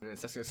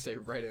minutes. That's gonna stay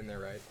right in there,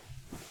 right?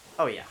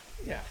 Oh yeah.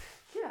 Yeah.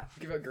 Yeah.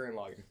 Give out Gurren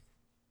Lagann.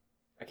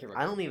 I can't remember.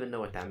 I don't even know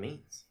what that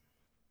means.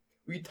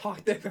 We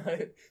talked about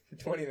it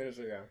 20 minutes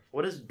ago.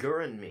 What does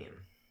Gurren mean?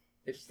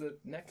 It's the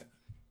mecha.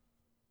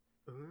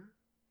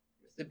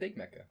 It's the big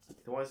mecha.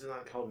 Why is it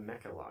not called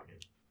Mecha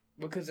Login?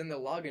 Because in the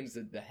Lagan's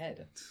the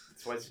head.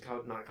 That's why it's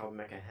not called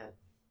Mecha Head.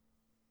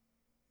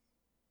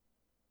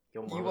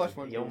 You watch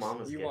One Piece. Yo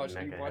mama's You getting watch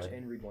Mecha Head.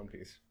 and read One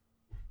Piece.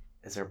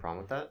 Is there a problem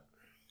with that?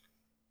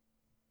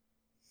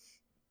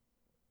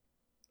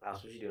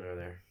 Alice, what you doing over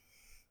there?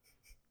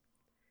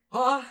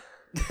 Huh?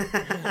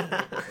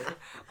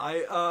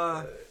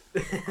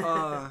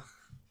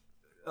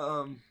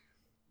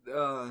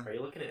 Are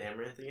you looking at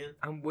Amouranth again?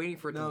 I'm waiting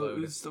for it to No, load.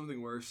 it was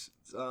something worse.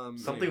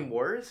 Something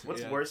worse?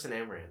 What's Yeah. worse than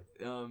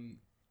Amouranth?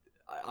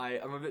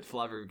 I'm a bit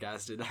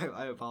flabbergasted.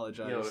 I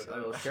apologize.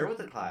 Yo, share with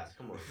the class.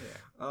 Come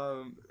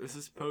on. This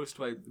is post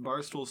by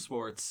Barstool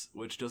Sports,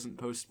 which doesn't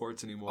post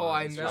sports anymore. Oh,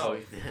 I It's know.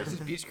 just- This is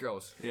Beach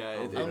Girls. Yeah,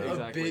 I'm I'm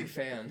exactly. a big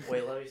fan.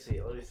 Wait, let me see.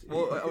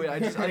 Well, wait, I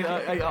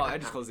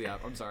just closed the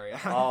app. I'm sorry.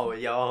 Oh,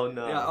 yo,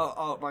 no. Yeah.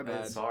 Oh, my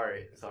bad.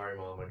 Sorry,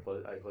 Mom. I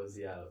closed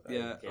the app.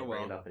 Yeah, I can't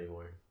bring it up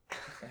anymore.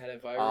 I had a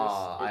virus.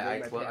 I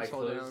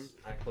down.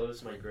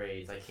 closed my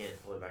grades. I can't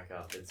pull it back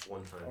up. It's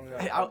one time. Oh, no.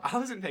 Hey, I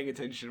wasn't paying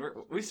attention.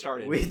 We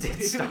started. We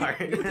did start.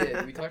 We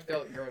did. We talked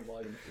about Gurren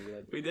Lagann for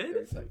like We did?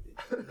 30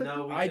 seconds.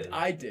 No, we didn't.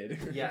 I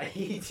did. Yeah,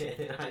 he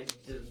did. I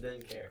just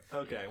didn't care.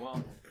 Okay,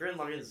 well, Gurren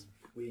Lagan's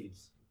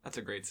weebs. that's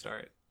a great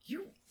start.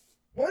 You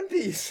One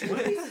Piece.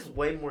 One Piece is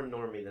way more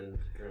normie than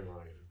Gurren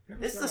Lagann.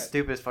 It's the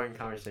stupidest fucking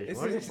conversation.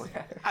 What is this?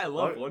 I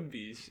love What? One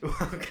Piece.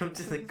 Welcome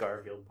to the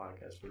Garfield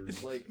podcast.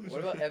 Like, what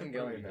about Evangelion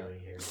What are we now? doing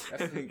here?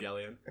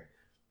 Evangelion.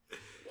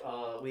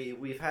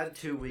 We've had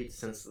 2 weeks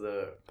since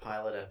the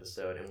pilot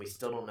episode, and we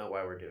still don't know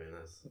why we're doing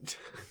this.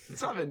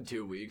 It's not been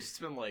 2 weeks. It's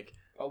been like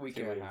A week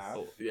 2 and a weeks. half.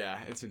 oh, yeah,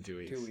 it's been 2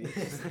 weeks. 2 weeks.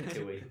 It's been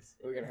 2 weeks.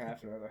 A week and a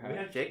half, another We half.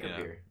 have Jakob Yeah.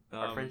 here.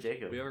 Our friend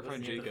Jakob. we have our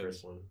friend Wasn't he the Jakob.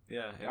 first one?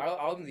 Yeah.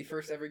 I'm the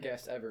first ever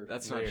guest ever.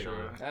 That's No, not you're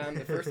true. not. I'm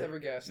the first ever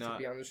guest No. to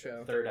be on the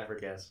show. Third ever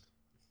guest.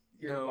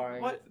 You're No,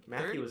 lying. what?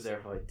 Matthew Third? was there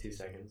for like 2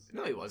 seconds.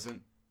 No, he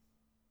wasn't.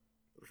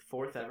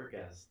 Fourth ever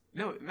guest.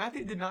 No,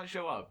 Matthew did not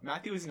show up.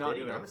 Matthew was not Did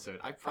he in the not? episode.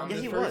 I Yeah, promise.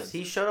 he first- was.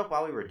 He showed up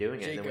while we were doing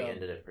it, and then we Jacob.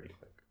 ended it pretty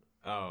quick.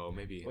 Oh,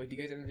 maybe. Wait, do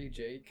you guys interview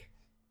Jake?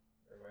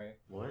 Or am I?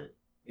 What?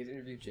 You guys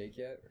interviewed Jake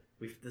yet?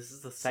 This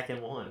is the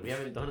second one. We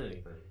haven't done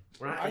anything.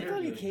 We're not. I thought he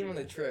interviewing came on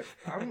the people. trip.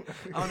 I'm...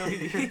 Oh no,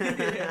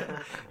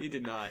 he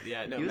did not.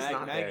 Yeah, no. He was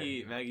not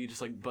Maggie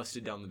just like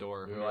busted down the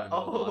door. We when were like, in the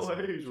middle of the oh,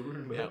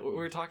 lesson. hey, Yeah, we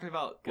were talking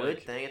about Good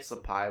like, thing it's the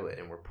pilot,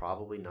 and we're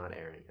probably not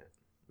airing it.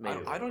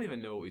 I don't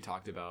even know what we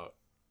talked about.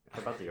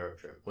 How about the Europe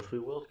trip, which we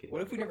will keep.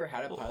 What if we never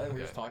had a pilot and we're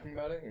Okay. just talking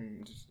about it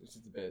and it's just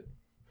a bit?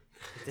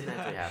 It didn't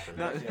actually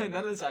happen.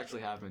 None of this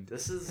actually happened.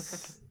 This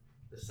is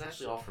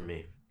actually all for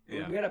me.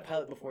 Yeah. We had a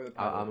pilot before the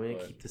pilot. I'm gonna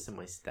but- keep this in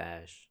my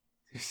stash.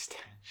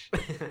 Stash.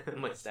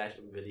 My stash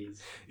of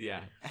goodies. Yeah.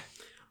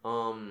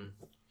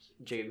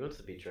 Jacob, you went to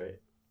the beach, right?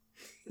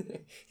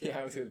 Yeah,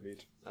 I was at the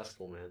beach. That's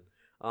cool,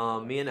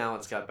 man. Me and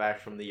Alex got back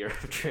from the Europe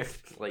trip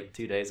like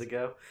 2 days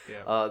ago.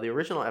 Yeah. The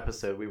original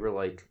episode, we were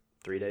like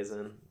 3 days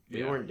in. We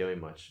Yeah. weren't doing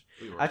much.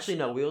 We were. Actually,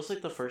 no, we was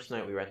like the first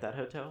night we were at that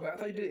hotel. Well, I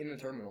thought you did it in the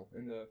terminal.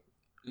 In the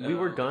We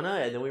were gonna,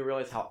 and then we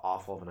realized how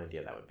awful of an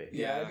idea that would be.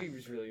 yeah, Yeah. that'd be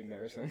just really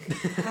embarrassing.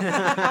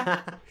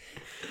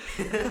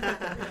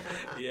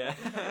 Yeah.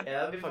 Yeah,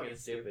 that'd be fucking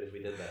stupid if we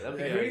did that. That'd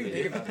be Yeah, who crazy. didn't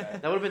think about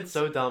that? That would have been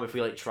so dumb if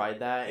we like tried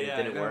that and Yeah,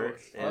 it didn't no.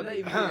 work. Why would that And...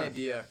 even be an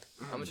idea?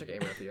 I'm gonna check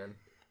Amber at the end.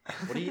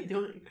 What are you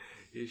doing?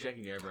 You're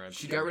checking Amouranth.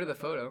 She got rid of the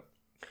photo.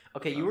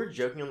 Okay, you were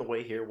joking on the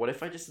way here. What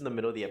if I just in the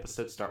middle of the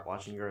episode start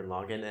watching Gurren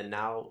Lagann, and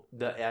now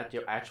the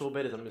actual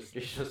bit is I'm just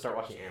gonna start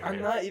watching Amaranth.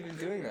 I'm not even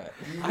doing that.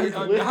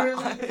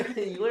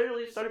 You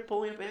literally started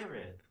pulling up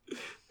Amaranth.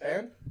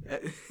 And?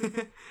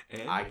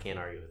 And? I can't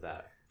argue with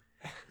that.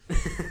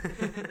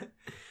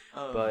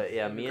 Um, But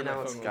yeah, me Look and at my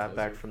Alex phone got was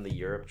back from the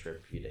Europe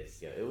trip a few days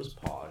ago. It was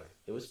pog.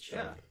 It was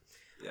chill.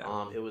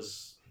 Yeah. It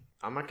was.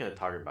 I'm not gonna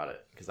talk about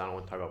it because I don't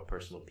want to talk about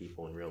personal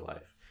people in real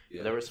life.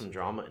 Yeah. There was some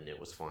drama and it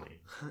was funny,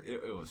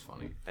 It was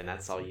funny. and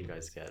that's all you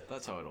guys get.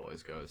 That's how it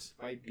always goes.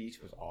 My beach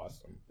was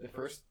awesome. The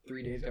first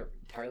 3 days got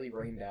entirely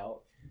rained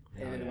out.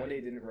 And Oh, then yeah. one day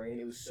it didn't rain.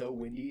 It was so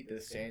windy,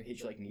 the sand hit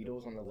you like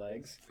needles on the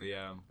legs.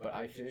 Yeah. But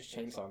I finished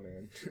Chainsaw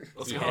Man.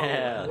 Let's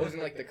Yeah. It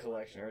wasn't like the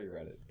collection. I already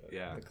read it. But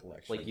Yeah. the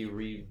collection. Like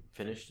you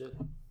finished it.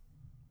 What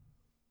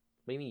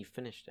do you mean you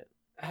finished it?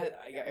 I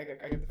got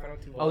the final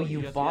 2 Oh, volumes.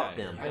 you Yes, bought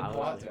yeah, them. I was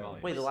bought like,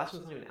 them. Wait, the last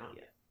one's not even out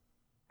yet.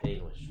 In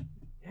English.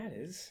 Yeah, it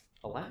is.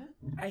 11?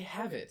 I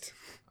have it.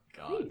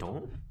 No, you God.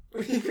 don't.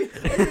 What do you mean?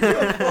 I didn't do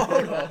a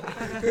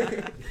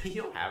photo.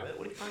 You don't have it.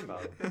 What are you talking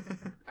about?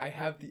 I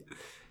have the.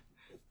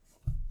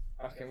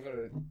 Okay, I'm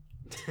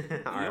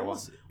gonna. All right, well,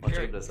 almost- what here-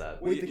 Jacob does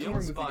that? Wait, the You camera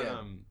almost moved bought,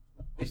 again.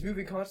 It's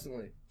moving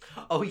constantly.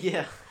 Oh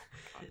yeah.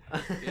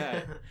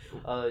 Yeah.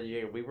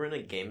 Yeah. We were in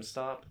a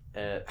GameStop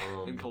at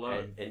In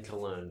Cologne. In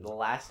Cologne, the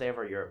last day of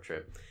our Europe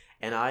trip,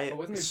 and I. Oh,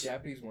 wasn't it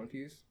Japanese One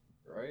Piece?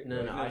 Right?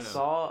 No, No, I no.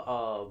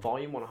 saw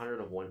volume 100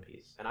 of One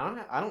Piece, and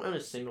I don't own a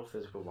single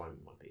physical volume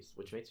of One Piece,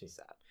 which makes me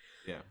sad.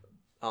 Yeah.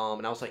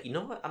 And I was like, you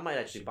know what? I might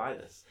actually buy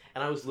this.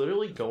 And I was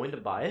literally going to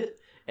buy it,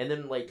 and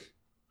then like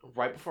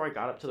right before I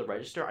got up to the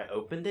register, I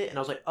opened it, and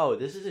I was like, oh,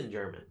 this is in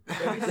German.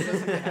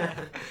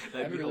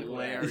 That'd be really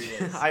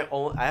hilarious. I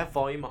have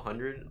volume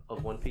 100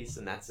 of One Piece,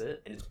 and that's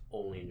it, and it's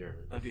only in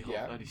German. That'd be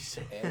Yeah. That'd be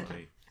so And-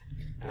 funny.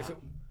 So,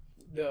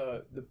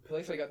 the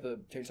place I got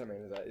the Chainsaw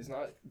Man is at is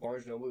not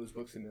Barnes Noble. It was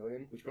Books A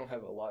Million, which we don't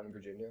have a lot in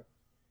Virginia,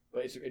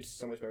 but it's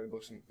so much better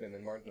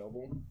than Barnes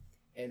Noble.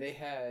 And they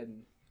had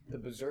the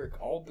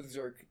all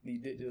Berserk, the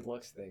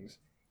deluxe things.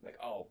 Like,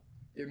 oh,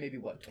 they're maybe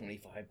what,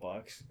 $25?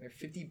 They're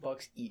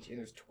 $50 each, and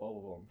there's 12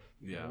 of them.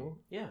 Yeah.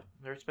 Yeah,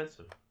 they're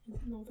expensive. You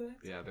didn't know that?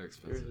 Yeah, they're They're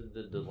expensive.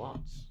 the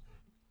deluxe.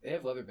 They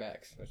have leather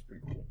backs. That's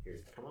pretty cool.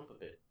 Here, come up a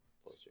bit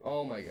closer.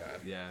 Oh my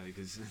god. Yeah,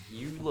 because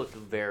You look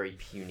very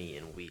puny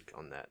and weak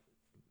on that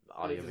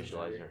audio It is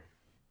visualizer.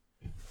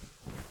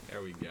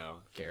 there we go.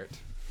 Carrot.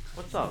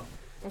 What's up?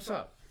 What's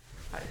up?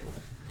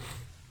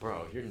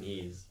 Bro, your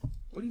knees.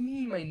 What do you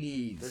mean my They're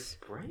knees?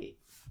 great.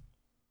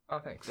 Oh,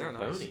 thanks. They're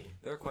nice. bony.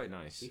 They're quite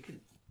nice. You could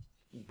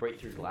break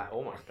through glass.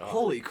 Oh my god.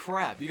 Holy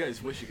crap! You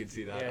guys wish you could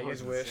see that. Yeah, That you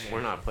was guys wish. insane.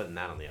 We're not putting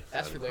that on the episode.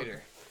 That's for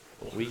later.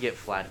 We get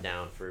flat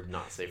down for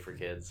not safe for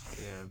kids.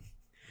 Yeah.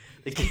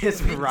 The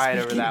kids would ride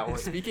over that one.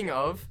 Speaking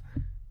of,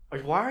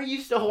 Like, why are you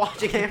still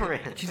watching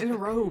Amouranth? she's in a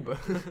robe.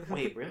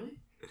 Wait, really?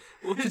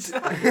 What's Is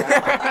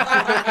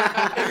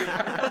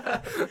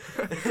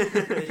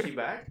she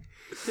back?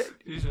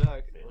 She's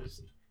back.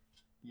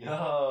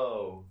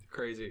 Yo.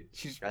 Crazy.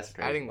 She's That's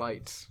crazy. adding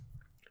lights.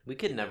 We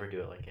could never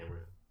do it like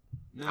Amouranth.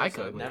 No, I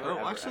sadly. could. Never, Oh,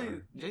 ever, actually,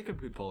 ever. Jacob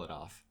could pull it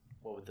off.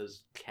 What, with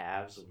those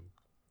calves and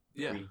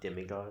Yeah. 3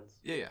 demigods?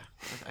 Yeah.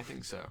 I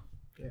think so.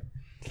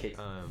 Kids.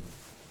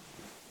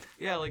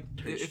 Yeah, like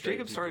Turn if straight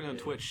Jacob to started the on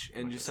kid. Twitch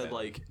and Like just a said bed.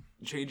 like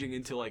changing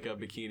into like a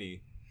bikini.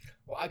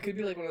 Well, I could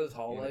be like one of those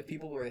Hollow Knight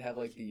people where they have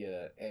like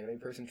the anime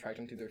person tracked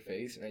onto their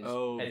face, and I just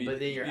Oh, And, but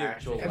then your yeah,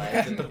 actual yeah.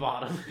 legs at the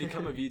bottom.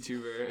 become a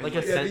VTuber. Like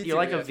Yeah, you're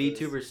like a VTuber, yes,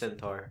 VTuber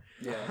centaur.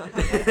 yeah.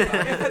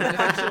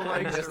 Actual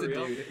legs Just are a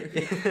real.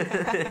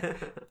 dude.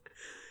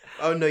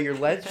 Oh no, your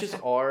legs just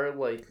are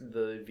like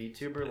the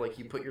VTuber. Like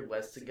you put your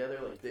legs together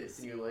like this,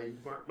 and you're like.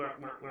 That's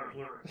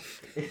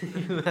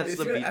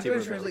the I'm gonna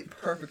VTuber. translate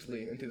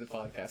perfectly into the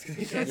podcast. 'cause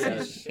they can't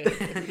Yeah, see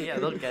shit. yeah,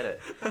 they'll get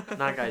it.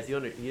 Nah, guys, you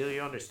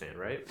understand,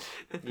 right?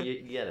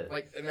 You get it.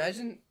 Like,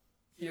 imagine,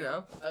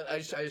 I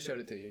just showed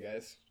it to you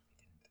guys.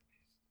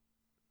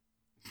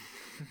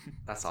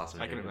 That's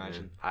awesome. I can Jacob, man.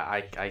 imagine.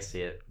 I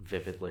see it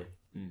vividly.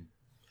 Mm.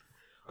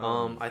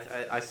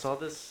 I saw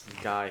this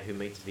guy who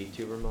makes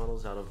VTuber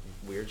models out of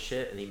weird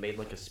shit, and he made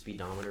like a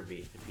speedometer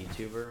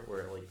VTuber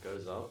where it like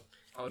goes up.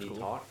 Oh, and that's he cool.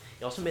 talk.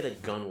 He also made a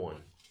gun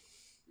one,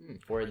 Mm.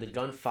 where the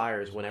gun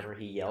fires whenever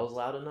he yells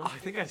loud Oh, I enough.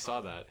 think I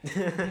saw that.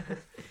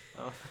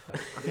 Oh.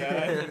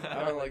 Yeah,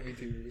 I don't like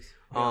VTubers.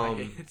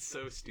 It's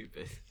so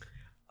stupid.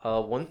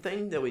 One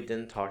thing that we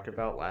didn't talk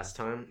about last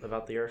time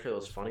about the airfield that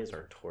was funny is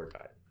our tour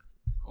guide.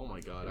 Oh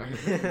my god.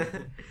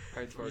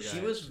 Our tour She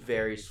guide. was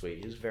very sweet.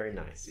 She was very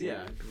nice.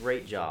 Yeah.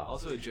 Great job.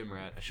 Also a gym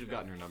rat. I should have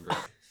gotten her number.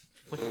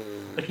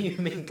 What do you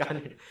mean,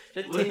 God?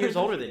 She's 10 years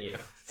older than you.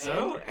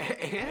 So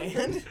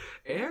and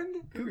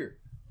Cougar.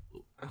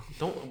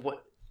 Don't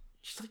what?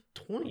 She's like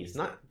 20s,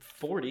 not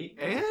 40.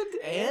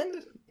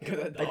 And?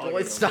 I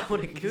always stop when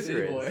a cougar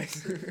City is.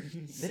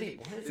 boys. City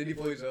what? City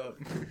boys up.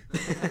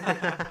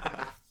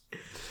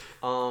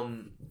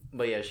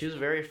 But yeah, she was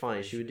very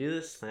funny. She would do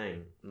this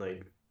thing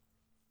like,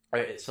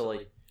 alright, so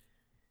like,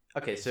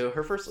 okay, so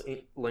her first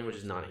language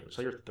is not English,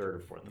 like her third or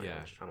fourth language.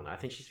 Yeah. I don't know. I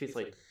think she speaks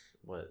like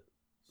what,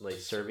 like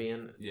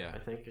Serbian. Yeah. I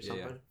think or Yeah,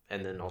 something, yeah.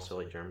 and then also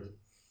like German.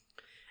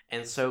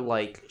 And so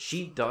like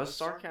she does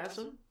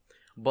sarcasm,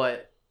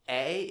 but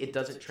it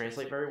doesn't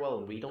translate very well,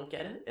 and we don't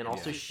get it. And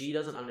also Yeah. she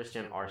doesn't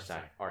understand our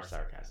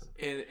sarcasm.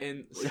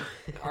 And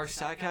our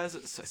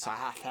sarcasm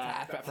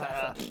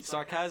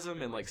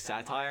and like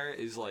satire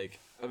is like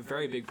a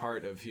very big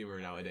part of humor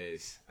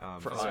nowadays.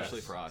 For especially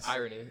us. for us.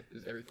 Irony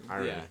is everything.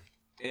 Irony.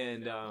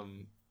 Yeah.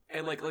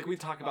 And like we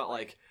talk about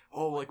like,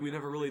 oh, like we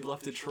never really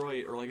left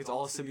Detroit, or like it's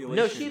all a simulation.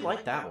 No, she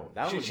liked that one.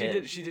 That one she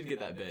hit. did get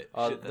that bit.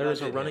 There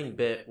was a running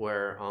bit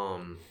where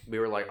we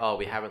were like, oh,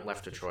 we haven't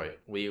left Detroit.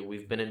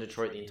 We've been in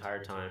Detroit the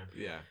entire time.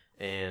 Yeah.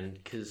 And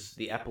because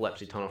the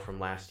epilepsy tunnel from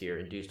last year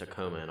induced a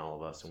coma in all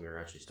of us, and we were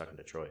actually stuck in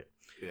Detroit.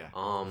 Yeah.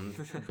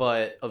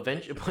 But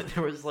eventually,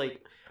 there was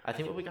like, I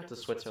think when we got to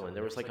Switzerland,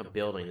 there was like a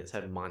building that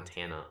said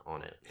Montana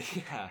on it.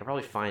 Yeah. I could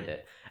probably find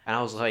it. And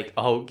I was like,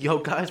 oh, yo,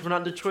 guys, we're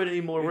not in Detroit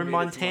anymore. We're in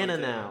made it to Montana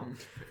now.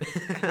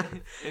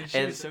 And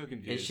she was so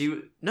confused. And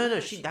she,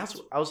 no,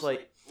 I was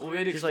like, well, we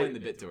had to she's explain like- the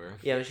bit to her.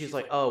 yeah, and she's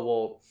like, oh,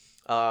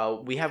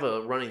 well, we have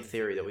a running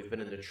theory that we've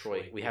been in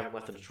Detroit. We haven't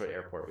left the Detroit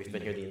airport. We've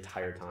been here the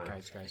entire time.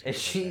 Guys, And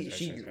she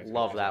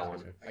loved that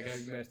one. I got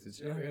a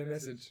message. I got a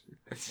message.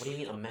 What do you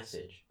mean a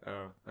message?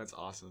 Oh, that's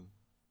awesome.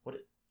 What?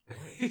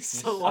 He's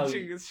still Oh,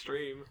 watching his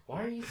stream.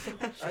 Why are you so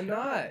much? I'm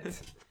not.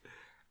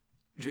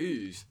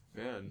 Jeez,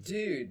 man.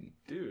 Dude.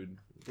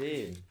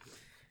 Dude.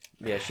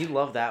 Yeah, she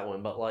loved that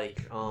one, but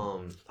like,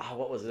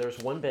 what was it? There was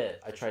one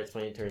bit I tried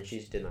explaining to her and she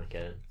just did not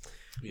get it.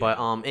 Yeah.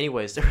 But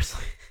anyways, there was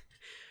like,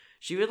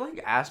 she would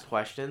like ask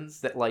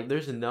questions that like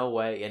there's no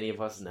way any of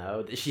us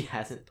know that she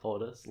hasn't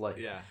told us. Like,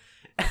 Yeah.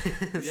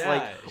 it's Yeah,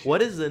 like,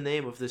 what is the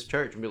name of this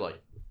church? And be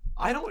like,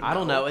 I don't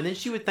know. And then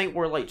she would think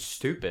we're like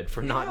stupid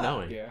for not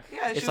knowing. Yeah.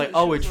 Yeah. It's like,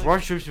 oh, it's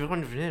Russia.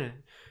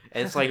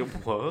 And it's like,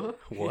 what?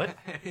 What?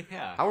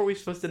 Yeah. How are we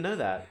supposed to know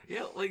that?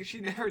 Yeah, like she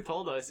never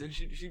told us, and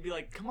she'd be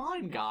like, "Come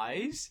on,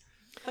 guys."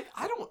 Like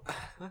I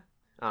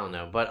don't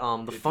know.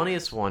 But the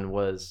funniest one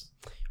was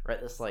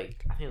right. This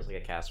like I think it was like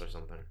a castle or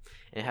something.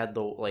 It had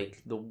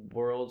the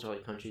world's or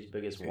like country's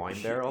biggest wine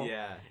barrel.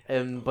 Yeah.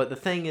 But the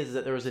thing is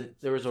that there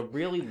was a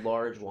really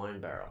large wine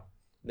barrel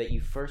that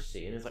you first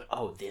see, and it's like,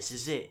 oh, this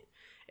is it.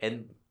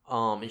 And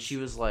she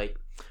was like,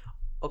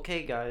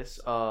 okay, guys,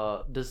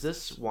 does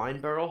this wine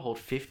barrel hold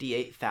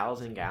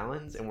 58,000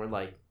 gallons? And we're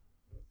like,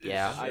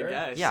 yeah, I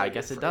guess. Yeah, I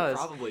guess it does.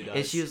 Probably does.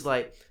 And she was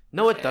like,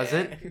 no, it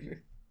doesn't.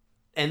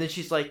 And then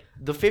she's like,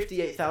 the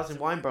 58,000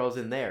 wine barrels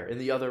in there, in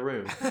the other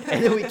room.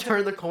 And then we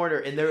turn the corner,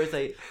 and there was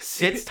a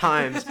 6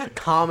 times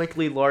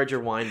comically larger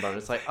wine barrel.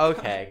 It's like,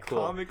 okay,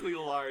 cool. Comically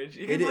large.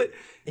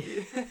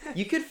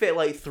 You could fit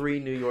like 3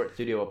 New York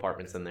studio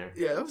apartments in there.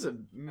 Yeah, that was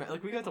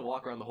like we got to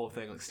walk around the whole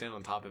thing, like stand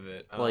on top of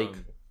it. Like,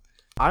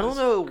 I don't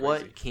know crazy.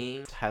 what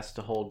king has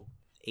to hold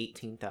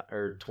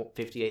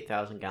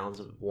 58,000 gallons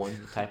of one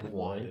type of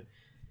wine.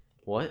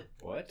 What?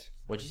 What?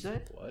 What'd you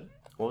say? Blood?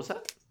 What was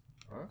that?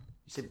 Huh? You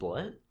say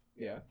blood?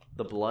 Yeah.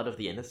 The blood of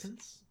the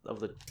innocents? Of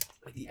the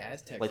Like the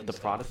Aztecs. like and the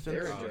stuff. Protestants?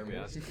 They're in Oh, Germany.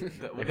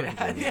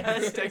 yeah. The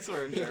Aztecs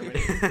were in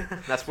Germany.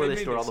 That's where they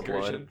made store an all the blood.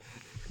 excursion.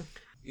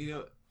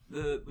 You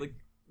know,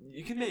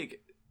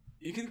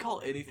 you can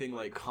call anything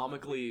like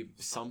comically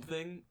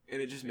something,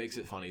 and it just makes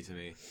it funny to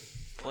me.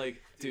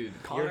 Like, dude,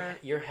 Connor.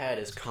 Your head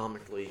is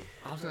comically.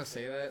 I was gonna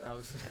say that.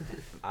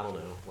 I don't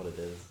know what it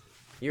is.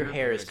 Your You're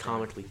hair is very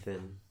comically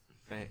thin.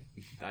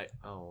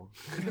 Oh.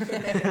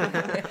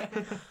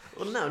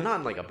 Well, no,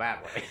 not in like a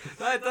bad way.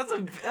 That's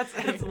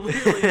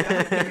literally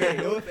Okay,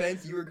 no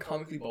offense, you were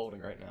comically balding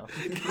right now.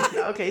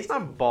 Okay, it's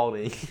not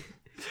balding.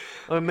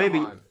 Or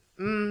maybe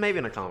maybe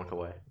in a comical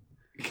way.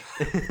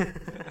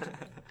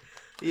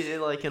 Yeah,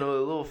 like in a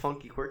little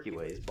funky, quirky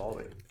way, he's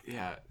balding.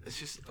 Yeah, it's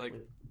just like,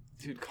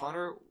 dude,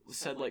 Connor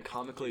said like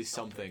comically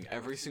something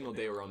every single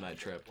day we're on that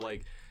trip.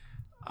 Like,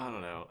 I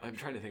don't know. I'm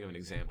trying to think of an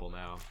example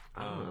now.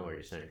 I don't know what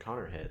you're saying.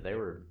 Connor had. They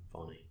were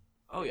funny.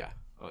 Oh yeah,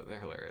 they're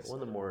hilarious.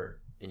 One of the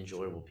more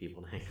enjoyable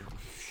people to hang out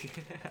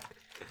with.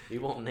 We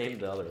won't name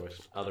the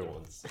other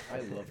ones. I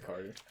love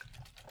Carter.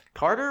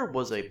 Carter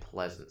was a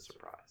pleasant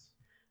surprise.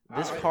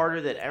 This Alright.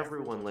 Carter that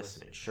everyone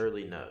listening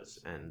surely knows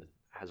and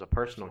has a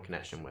personal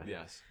connection with.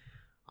 Yes.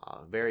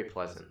 Very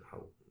pleasant. I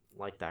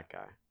like that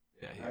guy.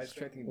 Yeah. I have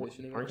strength and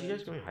conditioning. Aren't you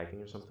guys going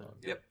hiking or something?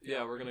 Yep.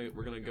 Yeah, we're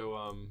gonna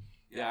go.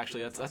 Yeah,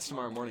 actually, that's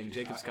tomorrow morning.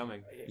 Jacob's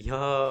coming.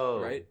 Yo.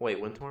 Right? Wait,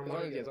 when tomorrow As long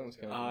morning? as it's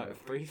coming.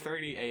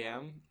 3:30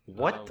 a.m.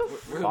 What the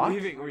we're fuck?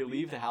 We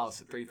leave the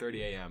house at 3:30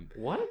 a.m.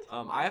 What?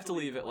 I have to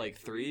leave at like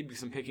 3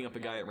 because I'm picking up a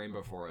guy at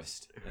Rainbow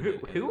Forest.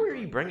 Who are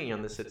you bringing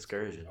on this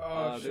excursion?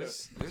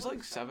 There's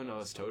like 7 of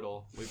us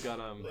total. We've got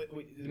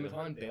Wait, is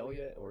Matan bail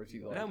yet, or is he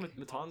like? Yeah,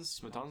 Matan's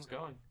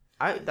going.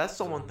 That's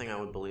the one thing I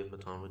would believe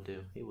Matan would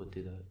do. He would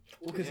do that.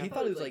 Well, because he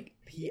thought it was like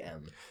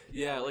PM.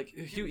 Yeah, like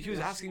he was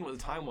asking what the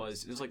time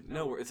was. It was like,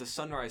 no, it's a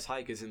sunrise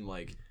hike. As in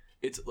like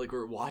it's like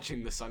we're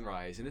watching the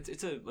sunrise, and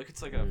it's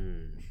like a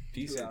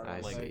decent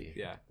I like see.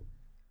 yeah.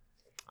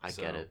 I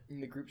get it.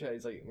 In the group chat,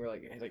 he's like, we're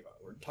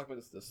talking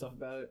about the stuff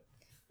about it.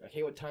 Like,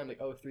 hey, what time? Like,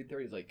 oh,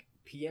 3:30. He's like,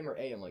 PM or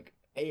AM? Like,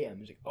 AM.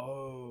 He's like,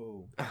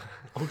 oh.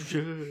 Oh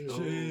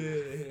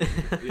shit.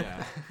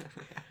 Yeah.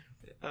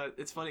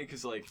 It's funny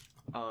because like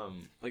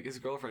his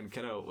girlfriend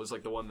Keno was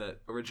like the one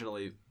that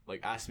originally like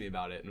asked me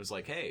about it and was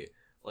like, hey,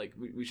 like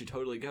we should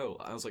totally go.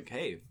 I was like,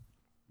 hey,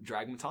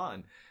 drag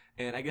Matan.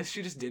 And I guess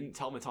she just didn't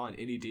tell Matan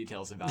any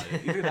details about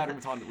it. Either that or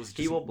Matan was just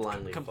He will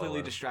blindly completely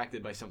follow.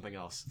 distracted by something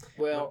else.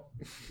 Well,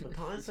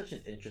 Matan is such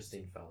an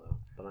interesting fellow,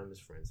 but I'm his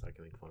friend, so I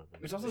can make fun of him.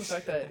 it's also the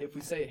fact that if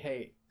we say,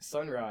 hey,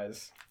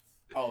 sunrise,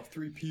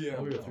 3 p.m.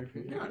 Oh, yeah, 3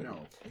 p.m. Yeah, no.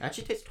 It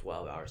actually takes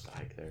 12 hours to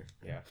hike there.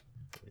 Yeah.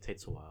 It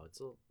takes a while. It's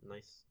a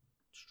nice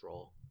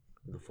stroll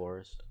in the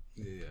forest.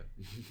 Yeah.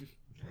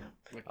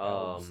 Like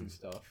elves and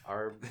stuff.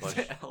 Our bus,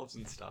 Elves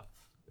and stuff.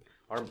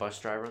 our bus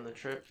driver on the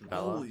trip,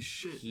 Bella. Holy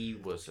shit. He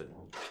was a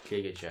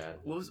giga chad.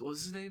 What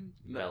was his name?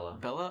 Bella.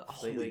 Bella?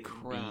 Holy Like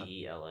crap.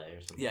 BELA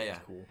or something. Yeah.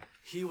 Cool.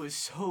 He was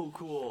so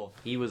cool.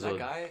 He was That a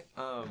guy.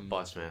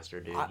 bus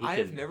master, dude. I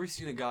have never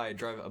seen a guy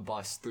drive a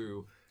bus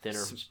through thinner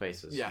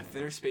spaces. Yeah,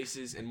 thinner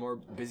spaces and more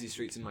busy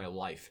streets in my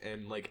life.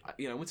 And like,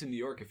 I went to New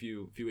York a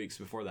few weeks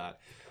before that,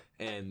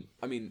 and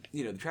I mean,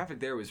 the traffic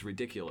there was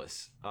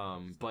ridiculous.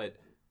 But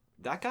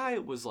that guy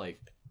was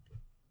like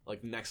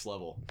next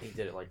level. He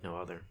did it like no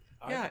other.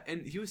 Yeah,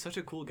 and he was such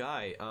a cool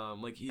guy.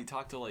 Like he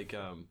talked to like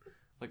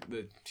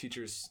the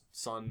teacher's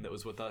son that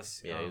was with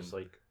us. Yeah, he was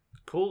like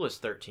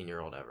coolest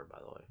 13-year-old ever, by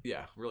the way.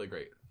 Yeah, really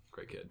great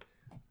kid.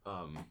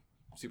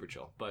 Super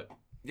chill. But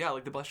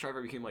like the bus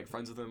driver became like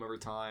friends with him over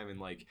time, and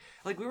like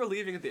we were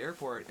leaving at the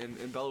airport,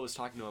 and Bella was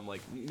talking to him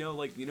like,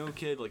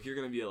 kid, like you're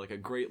gonna be like a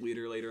great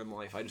leader later in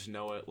life. I just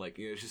know it. Like,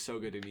 it's just so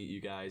good to meet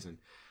you guys, and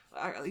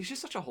he's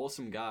just such a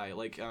wholesome guy.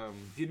 Like,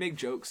 he'd make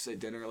jokes at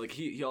dinner. Like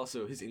he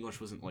also, his English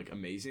wasn't like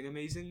amazing.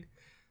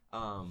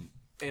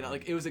 And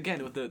like it was,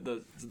 again, with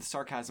the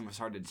sarcasm was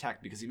hard to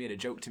detect because he made a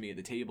joke to me at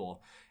the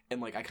table,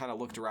 and like I kind of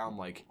looked around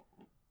like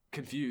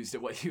confused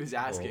at what he was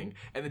asking,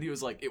 and then he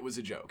was like, it was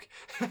a joke.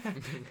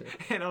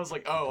 And I was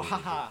like, oh,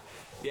 haha,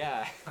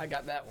 yeah, I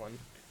got that one.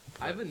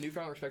 I have a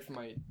newfound respect for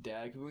my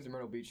dad, who was in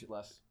Myrtle Beach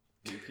last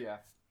week, yeah.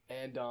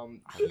 And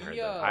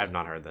I have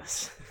not heard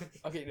this.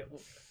 Okay,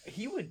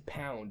 he would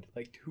pound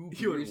like 2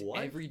 He would beers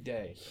what? every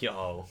day.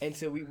 Yo. And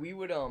so we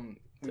would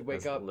we'd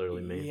wake That's up.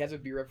 literally me. He has a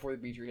beer right before the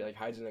beach. He like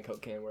hides in a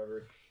Coke can, or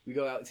whatever. We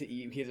go out to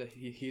eat.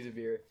 He has a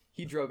beer.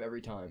 He drove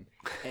every time,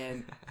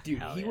 and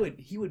dude,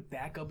 he would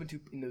back up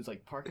in those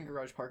like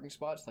garage parking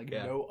spots like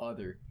no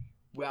other,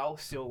 while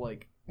still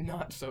like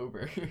not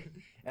sober.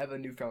 I have a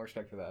newfound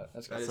respect for that.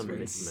 That's That is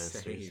pretty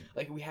insane. insane.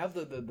 like we have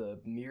the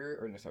mirror,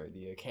 or no, sorry,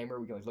 the camera.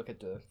 We can like look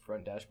at the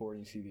front dashboard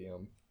and you see the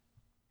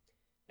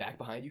back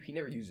behind you. He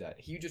never used that.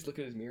 He would just look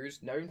at his mirrors,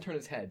 never even turn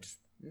his head. Just,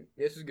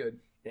 this is good.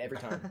 And every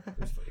time,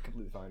 it's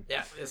completely fine.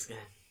 Yeah, it's good.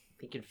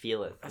 You can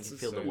feel it. You can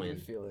feel the insane. You can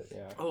wind. feel it.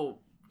 Yeah. Oh,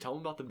 tell him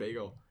about the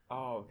bagel.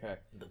 Oh, okay.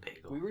 The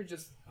bagel. We were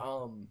just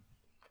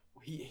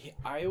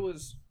I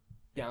was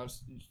down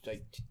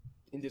like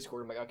in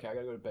Discord. I'm like, okay, I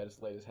gotta go to bed.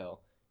 It's late as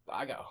hell. But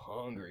I got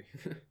hungry.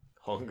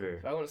 Hunger.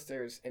 So I went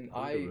upstairs and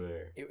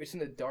it's in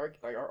the dark.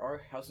 Like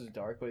our house is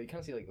dark, but you kind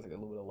of see like a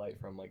little bit of light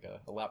from like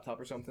a laptop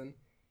or something.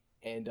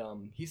 And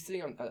he's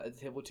sitting on at the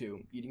table too,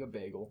 eating a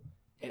bagel,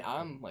 and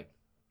I'm like,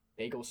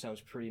 bagel sounds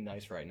pretty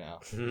nice right now.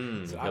 So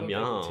I have a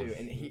bagel too,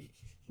 and he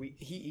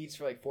eats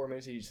for like 4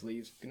 minutes. And he just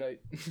leaves. Good night.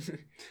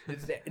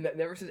 It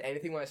never says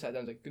anything when I sat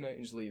down. He's like, good night,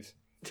 and just leaves.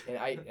 And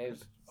it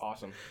was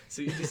awesome.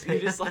 So you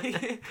just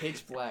like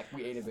Pitch black.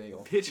 We ate a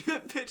bagel. pitch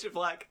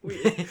black.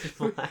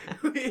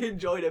 We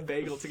enjoyed a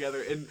bagel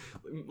together in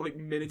like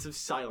minutes of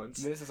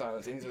silence. Minutes of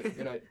silence. And he's like,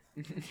 good night.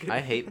 I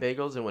hate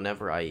bagels, and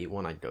whenever I eat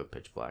one, I go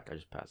pitch black. I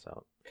just pass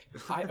out.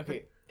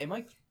 Okay. Am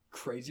I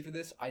crazy for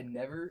this? I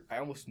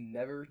almost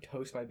never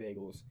toast my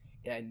bagels,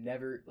 and I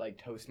never like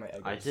toast my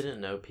eggs. I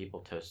didn't know people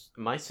toast.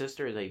 My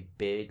sister is a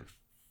big.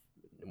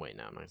 Wait,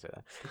 no, I'm not gonna say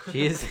that.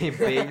 She is a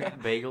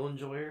big bagel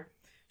enjoyer.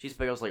 She eats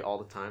bagels like all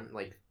the time,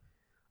 like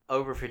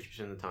over 50%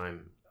 of the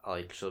time.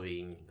 Like she'll be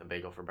eating a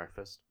bagel for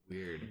breakfast.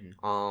 Weird.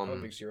 I'm a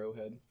big zero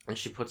head. And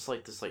she puts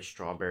like this like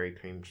strawberry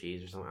cream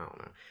cheese or something. I don't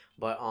know,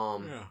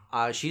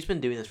 but she's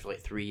been doing this for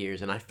like 3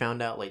 years, and I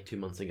found out like 2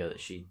 months ago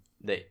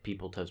that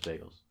people toast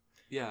bagels.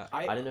 Yeah,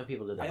 I didn't know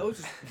people did that. I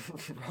always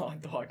just raw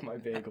dog my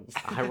bagels.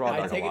 I raw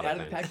dog take a lot it out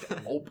of of the pack.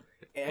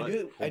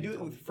 And I do it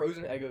with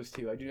frozen Eggos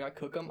too. I do not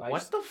cook them.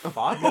 What the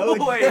fuck? No,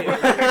 wait.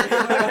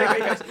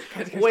 guys.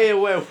 Wait.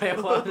 Well,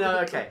 no,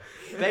 okay.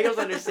 Bagels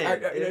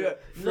understand.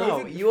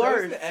 No, you are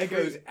frozen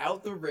Eggos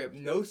out the rib.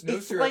 No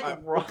It's syrup. like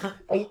rock.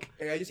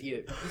 And I just eat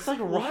it. It's like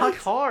rock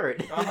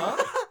hard. No.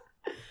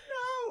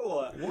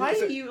 Why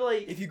do you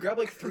like? If you grab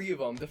like 3 of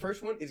them, the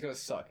first one is gonna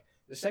suck.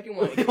 The second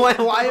one. why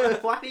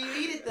do you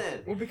eat it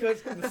then? Well,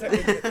 because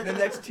the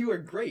next 2 are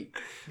great.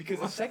 Because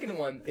the second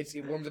one, it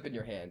warms up in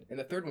your hand, and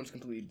the third one's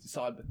completely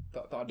thawed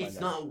by It's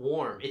now. not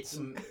warm. It's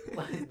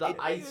the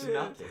ice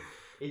melted.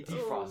 It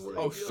defrosted.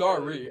 Oh,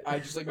 sorry. I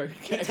just like my.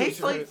 It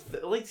takes like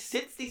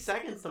 60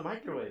 seconds to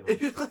microwave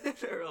them.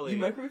 Literally. You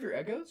microwave your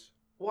Eggos?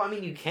 Well, I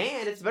mean, you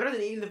can. It's better than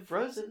eating them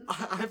frozen.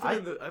 I put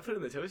it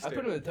in the toaster. I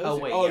put it in the toaster. Oh,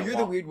 wait, Oh, yeah, you're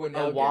the weird one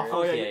now. Oh,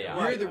 waffles? Gary. Yeah.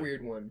 You're Right. the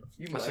weird one.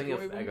 You I was thinking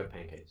of microwave them? Eggo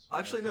pancakes.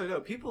 Actually, no.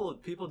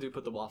 People do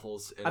put the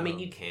waffles in. I mean,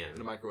 you can.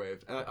 in a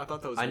microwave. And I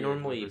thought that was. I weird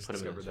normally when I first put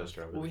them in the discovered that.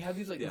 toaster. Well, we have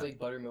these Yeah. these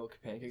buttermilk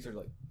pancakes that are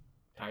like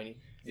tiny.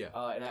 Yeah.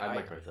 And I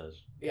microwave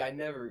those. Yeah,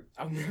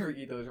 I'll never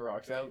eat those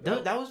rocks. That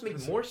would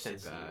make more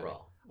sense than bad.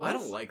 raw. I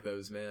don't like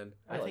those, man.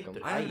 I like think them.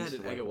 that- I haven't used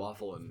had an to egg like them.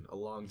 waffle in a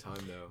long time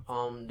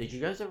though. Did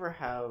you guys ever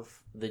have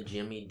the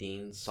Jimmy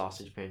Dean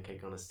sausage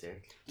pancake on a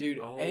stick? Dude,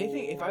 Oh.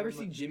 anything. If I ever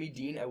see Jimmy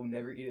Dean, I will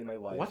never eat it in my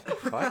life. What the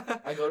fuck?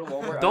 I go to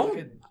Walmart. I look Don't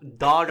at,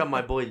 dog on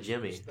my boy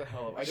Jimmy. Shut the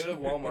hell up. I go to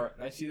Walmart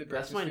and I see the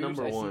breakfast my foods,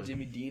 number I see one.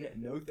 Jimmy Dean.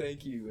 No,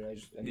 thank you. And I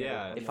just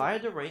Yeah. If I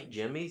had to rank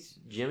Jimmy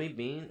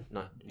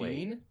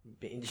Bean,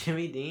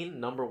 Jimmy Dean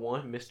number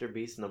 1, Mr.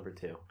 Beast number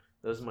 2.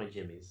 Those are my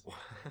Jimmys.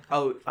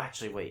 Oh,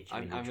 actually, wait.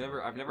 Jimmy I've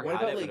Neutron. never What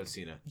had about, it, like- but I've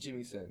sins.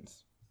 Jimmy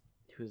Sins,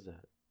 Who's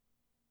that?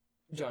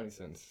 Johnny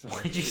Sins.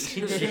 Why did you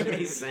say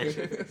Jimmy Sins?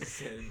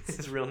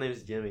 His real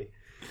name's Jimmy.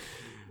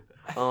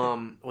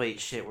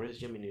 Wait, shit. Where does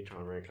Jimmy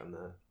Neutron rank on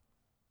that?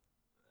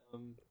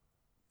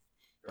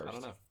 I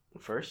don't know.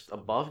 First,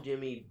 above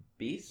Jimmy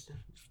Beast.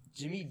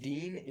 Jimmy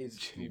Dean is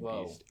Jimmy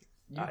low. Beast.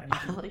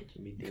 I like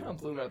Jimmy You Dean. can't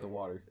blow him out of the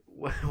water.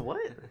 What?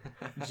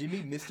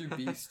 Jimmy, Mr.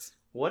 Beast.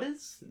 What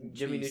is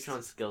Jimmy Beast.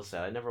 Neutron's skill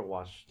set? I never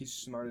watched. He's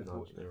smart as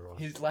No, never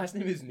watched. His last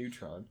name is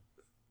Neutron.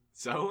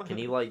 So Can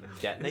he like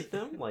detonate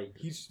them? Like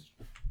He's.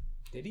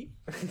 Did he?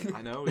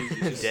 I know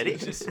he's did he?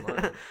 just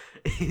smart.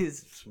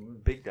 He's a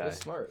big guy. He's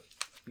smart.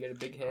 You got a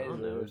big I head.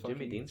 don't know. fucking-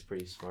 Jimmy Dean's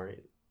pretty smart.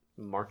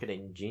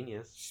 marketing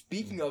genius.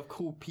 Speaking of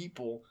cool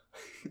people,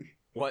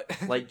 What?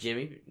 Like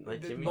Jimmy. the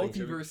Jimmy.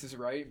 multiverses,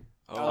 right?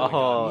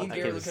 Oh, Me and that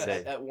Gary game were is looking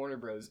sick. at Warner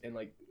Bros. And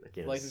like That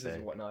game is licenses sick.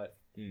 and whatnot.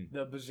 Mm.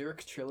 The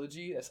Berserk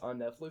trilogy that's on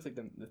Netflix, like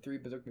the 3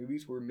 Berserk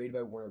movies, were made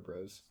by Warner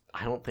Bros.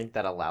 I don't think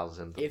that allows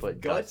him to If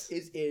put Guts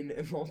is in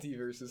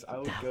multiverses, I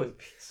would That go. would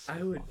be so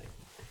I would. funny.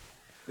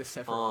 The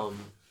Sephiroth.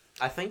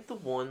 I think the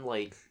one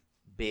like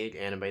big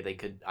anime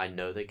I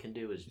know they can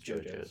do is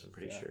JoJo's. I'm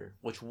pretty yeah. sure,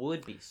 which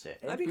would be sick.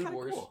 And That'd be Food kind of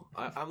Wars. cool.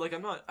 I've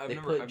They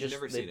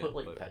never they seen put it.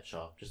 like but- Pet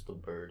Shop, just a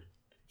bird.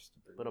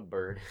 Put a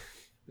bird.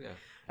 Yeah.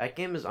 That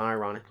game is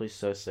unironically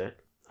so sick.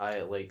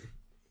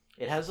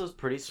 It has a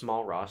pretty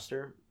small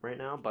roster right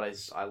now, but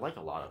I like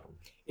a lot of them.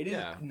 It is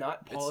Yeah.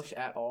 not polished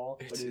at all,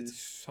 but it is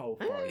so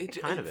fun. It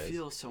kind of is.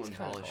 feels so It's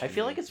kinda unpolished. cool. I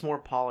feel like it's more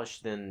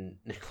polished than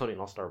Nickelodeon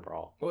All Star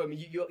Brawl. Well, I mean,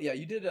 you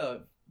did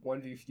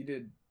 1v. You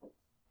did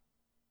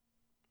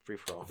Free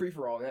for all. free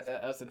for all.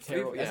 That's a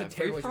terrible. That's a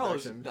terrible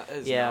introduction.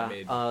 Yeah,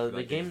 made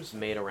the game's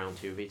made around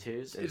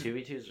 2v2s, and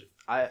 2v2s,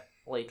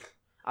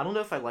 I don't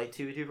know if I like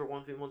 2v2 for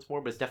 1v1s more,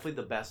 but it's definitely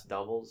the best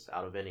doubles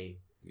out of any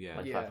Yeah.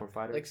 like Yeah. platform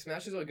fighter. Like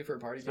Smash is all good for a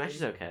party Smash game.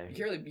 is okay. You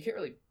can't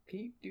really. Can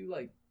you do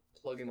like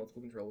plug in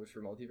multiple controllers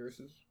for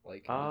multiverses?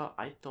 Like,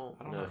 I don't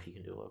I don't know know. if you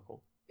can do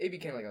local. maybe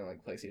you can like on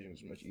like PlayStation.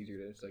 It's much easier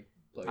to just like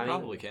plug. I in. mean,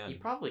 probably can. You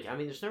probably. I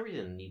mean, there's no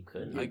reason you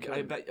couldn't.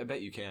 I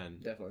bet you can.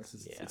 Definitely.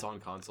 Yeah. It's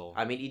on console.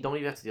 I mean, you don't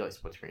even have to do like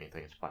split screen or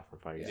anything. It's a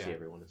platform fighter. You Yeah. see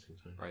everyone at the same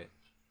time. Right.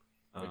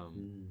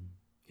 Mm.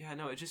 Yeah,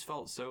 no, it just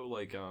felt so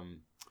like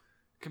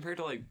compared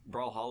to like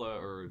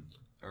Brawlhalla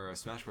or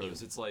Smash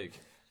Bros. It's like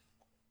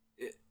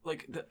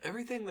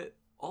everything that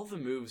all the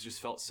moves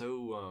just felt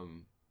so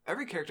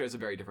every character has a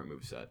very different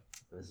move set.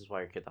 This is why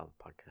you're kicked out of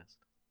the podcast.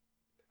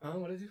 Oh,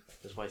 what is it?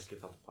 This is why he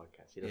skipped off the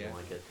podcast. He doesn't Yeah.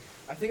 like it.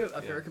 I think a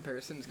Yeah. fair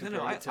comparison is No,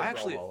 comparing I- it to I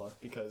actually- Brawlhalla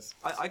because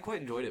I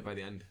quite enjoyed it by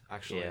the end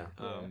actually. Yeah.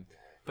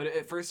 But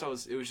at first it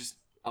was just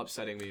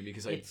upsetting me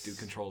because It's- the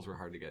controls were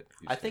hard to get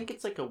used I to. think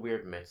it's like a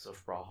weird mix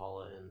of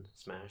Brawlhalla and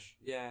Smash,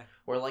 Yeah.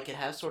 where like it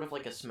has sort of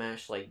like a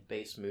Smash like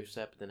base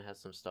moveset, but then it has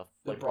some stuff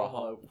the like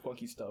Brawlhalla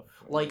funky stuff.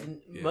 Like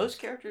Yeah. most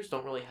characters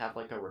don't really have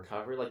like a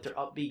recovery. Like their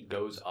up B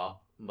goes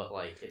up, but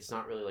like it's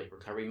not really like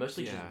recovery. You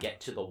mostly Yeah. just get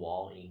to the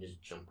wall and you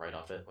just jump right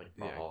off it, like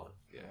Yeah. Brawlhalla.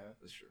 Yeah,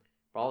 that's true.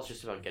 Brawlhalla's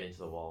just about getting to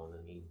the wall and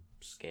then you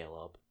scale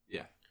up.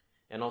 Yeah.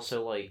 And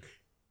also like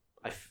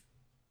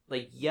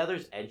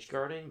there's edge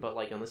guarding, but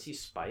like unless you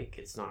spike,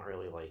 it's not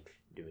really like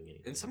doing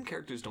anything. And some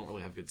characters don't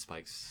really have good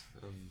spikes.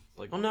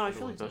 Like Oh no, I the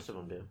feel like ones most of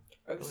them do.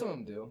 Some of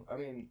them do. I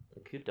mean,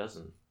 Like who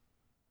doesn't?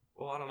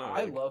 Well, I don't know.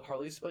 I like- love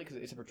Harley's spike because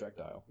it's a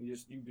projectile. You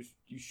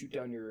shoot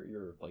down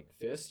your like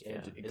fist Yeah.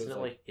 and it goes Isn't it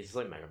like. it's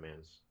like Mega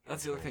Man's?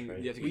 That's the other thing. Right?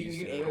 You have to Well, get you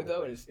used can to. aim it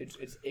though, and it's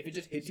if it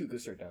just hits you, it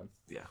goes straight down.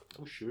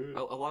 Oh shit.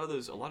 A lot of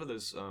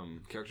those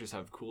characters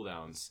have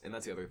cooldowns, and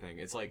that's the other thing.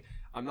 It's like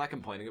I'm not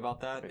complaining about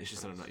that. It's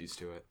just that I'm not used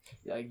to it.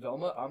 Yeah, like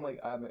Velma, I'm like,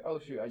 oh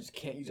shoot, I just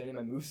can't use any of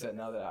my moveset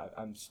now that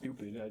I'm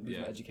stupid and I lose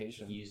my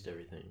education. Used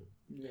everything.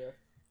 Yeah,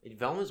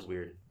 Velma's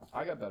weird.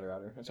 I got better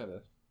at her. I just had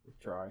to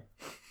try.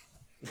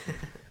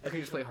 I could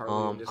just play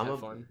Harley and just have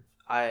fun.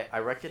 I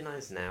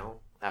recognize now,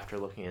 after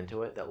looking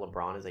into it, that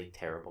LeBron is a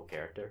terrible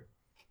character.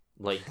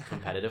 Like,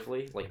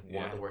 competitively. Like,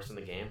 one of Yeah. the worst in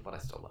the game, but I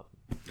still love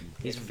him.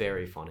 He's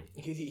very funny.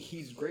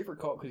 He's great for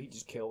call because he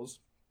just kills,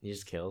 He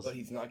just kills. but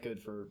he's not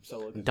good for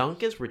solo.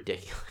 Dunk is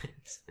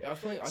ridiculous. I was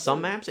playing,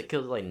 Some maps it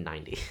kills like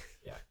 90.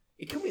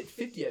 It killed me at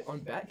 50 on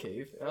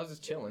Batcave, and I was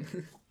just chilling.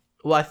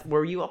 Well,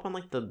 were you up on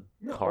like the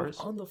No, I was cars?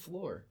 on the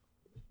floor.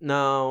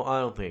 No, I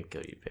don't think it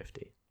killed you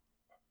 50.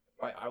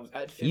 I was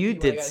at 50 You when I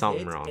did got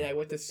something hit, wrong. and I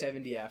went to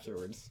 70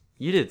 afterwards.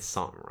 You did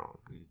something wrong.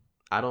 Mm.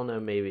 I don't know,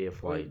 maybe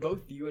if Well, like... both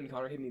you and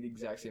Connor hit me at the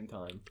exact same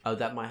time. Oh,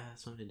 that might have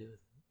something to do with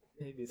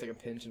it. Maybe it's like a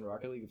pinch in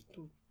Rocket League.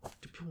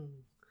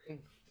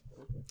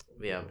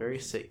 Yeah, very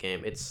sick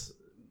game. It's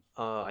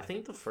I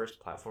think the first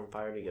platform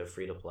fighter to go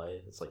free to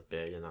play. It's like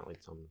big and not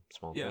like some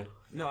small Yeah. thing.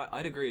 No,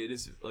 I'd agree. It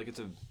is like it's.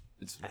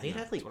 I think it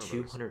had like it's one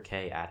of those.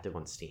 200k active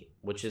on Steam,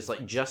 which is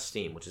like just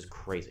Steam, which is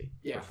crazy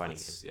Yeah, for fighting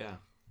It's- games. Yeah.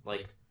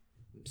 Like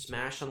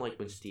Smash on like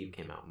when Steve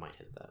came out might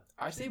hit that.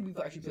 I say we've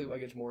actually played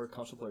against more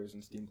console players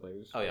than Steam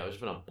players. Oh yeah, there's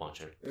been a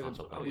bunch of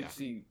console Oh, players. We yeah.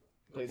 see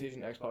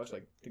PlayStation, Xbox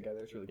like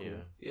together. It's really cool. Yeah,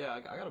 Yeah,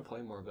 I gotta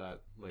play more of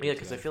that. Later yeah,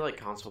 because I today. feel like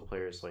console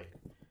players like,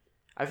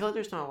 I feel like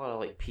there's not a lot of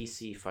like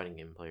PC fighting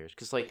game players.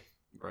 Because like,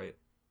 Right.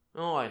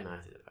 oh, I know I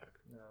take that back.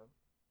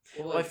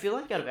 No. Well, I feel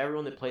like out of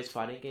everyone that plays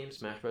fighting games,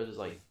 Smash Bros is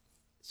like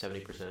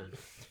 70%.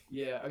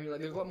 Yeah, I mean,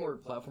 like, there's a lot more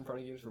platform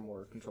fighting games for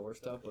more controller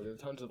stuff, but there's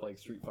tons of, like,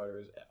 Street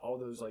Fighters, all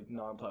those, like,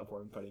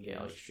 non-platform fighting games.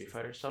 Yeah, like Street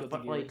Fighter stuff. Guilty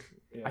But Gear. like,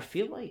 Yeah. I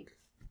feel like,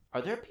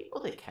 are there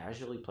people that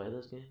casually play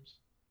those games?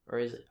 Or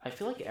is it, I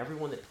feel like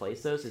everyone that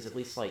plays those is at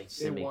least like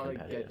They wanna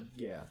semi-competitive.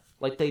 yeah.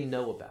 Like they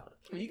know about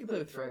it. I mean, you can play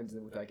with friends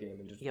with that game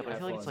and just Yeah, but I have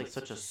feel like fun. it's like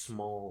such a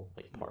small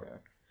like part. Yeah.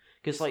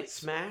 Because like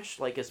Smash,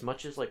 like as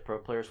much as like pro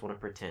players want to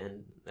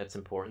pretend that's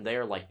important, they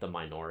are like the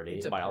minority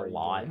It's by a party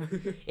lot.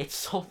 game. It's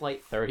sold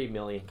like 30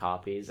 million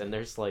copies, and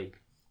there's like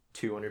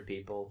 200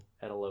 people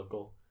at a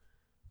local.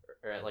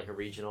 or at like a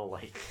regional,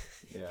 like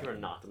Yeah. you're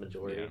not the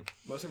majority. Yeah.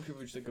 Most of the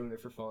people just like going there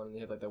for fun, and they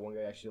have like that one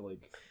guy actually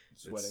like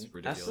sweating. It's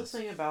ridiculous. That's the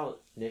thing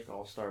about Nick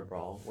All-Star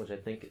Brawl, which I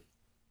think,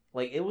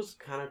 like, it was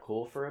kind of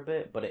cool for a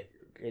bit, but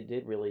it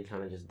did really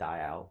kind of just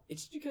die out.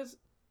 It's because,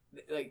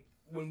 like,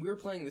 when we were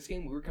playing this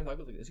game, we were kind of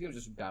talking about like this game is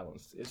just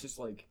balanced. It's just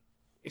like,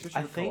 especially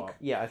I for think, co-op.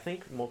 yeah, I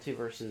think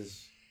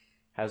Multiverses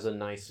has a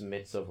nice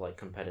mix of like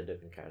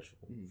competitive and casual.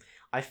 Mhm.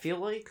 I feel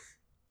like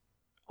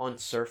on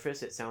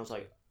surface it sounds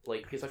like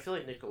because I feel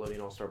like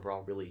Nickelodeon All-Star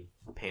Brawl really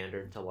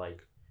pandered to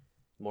like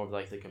more of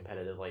like the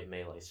competitive like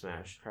Melee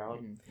Smash crowd,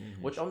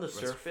 Mhm. which on the That's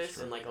surface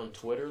true. and like on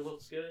Twitter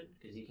looks good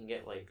because you can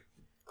get like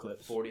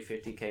Clips.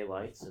 40-50K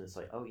likes and it's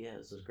like, oh yeah,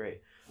 this is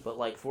great. But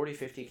like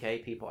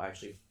 40-50K people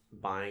actually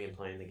buying and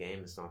playing the game,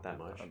 it's not that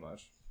much. Not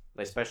much.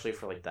 Like, especially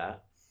for like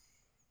that,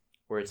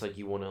 where it's like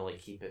you want to like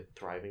keep it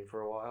thriving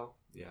for a while.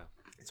 Yeah.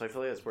 So I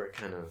feel like that's where it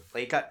kind of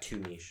like it got too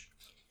niche.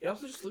 It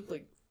also just looked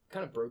like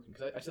kind of broken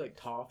because I see like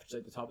Toph, just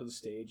like the top of the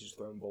stage, just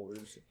throwing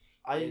boulders.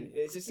 And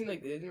it just seemed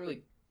like they didn't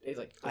really. It's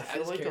like I add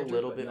feel this like a character,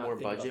 little but bit not more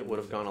think about budget the would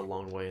have gone a effect.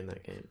 long way in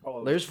that game.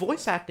 Oh, There's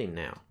voice acting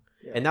now,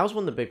 Yeah. and that was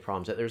one of the big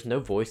problems that there's no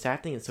voice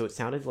acting, and so it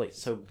sounded like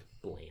so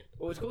bland.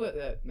 Well, it's cool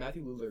that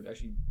Matthew Lillard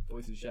actually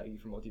voices Shaggy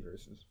from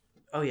Multiverses.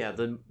 Oh yeah,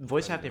 the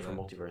voice I acting didn't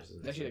for know Multiverses.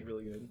 It's actually like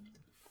really good.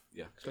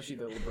 Yeah. Especially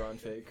the LeBron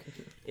fake.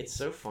 It's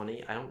so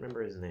funny. I don't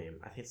remember his name.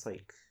 I think it's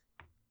like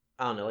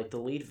I don't know, like the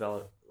lead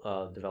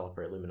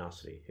developer at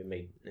Luminosity who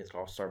made Nick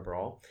All-Star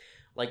Brawl.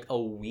 Like a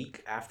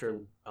week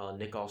after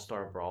Nick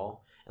All-Star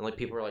Brawl, and like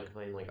people were like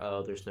complaining like,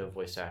 oh, there's no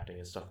voice acting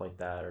and stuff like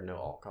that, or no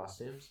alt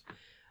costumes.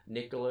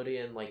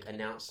 Nickelodeon like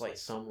announced like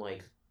some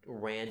like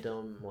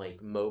random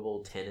like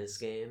mobile tennis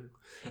game,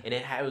 and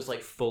it was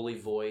like fully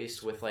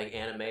voiced with like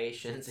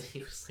animations, and he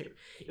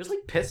was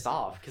like pissed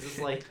off because it's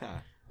like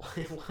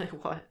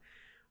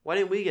why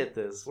didn't we get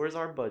this? Where's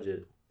our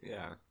budget?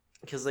 Yeah.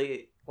 Because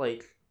they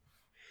like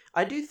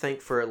I do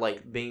think for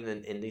like being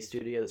an indie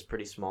studio that's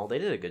pretty small, they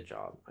did a good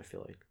job. I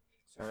feel like.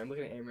 Sorry, I'm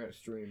looking at Amouranth's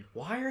stream.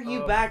 Why are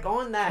you back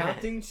on that?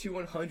 Counting to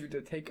 100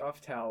 to take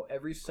off towel.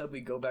 Every sub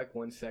we go back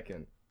 1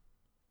 second.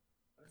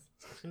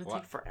 It's gonna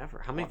What? take forever.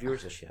 How many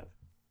viewers does she have?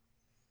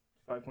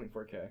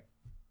 5.4k. That's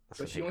But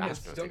gonna she take- only that's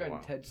has gonna still take a gotten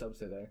while. 10 subs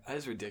today. That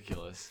is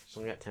ridiculous. She's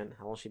only got 10.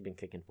 How long has she been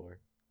kicking for?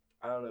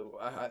 I don't know.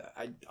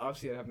 I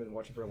obviously I haven't been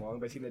watching for long,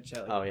 but I seen the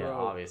chat. Like, Oh yeah,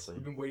 bro, obviously.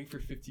 we've been waiting for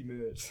 50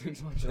 minutes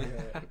since watching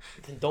that.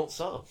 Then don't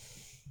sub.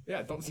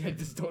 Yeah,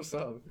 just don't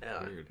sub.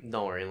 Yeah. Weird.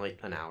 Don't worry. In like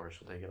an hour,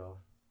 she'll take it off.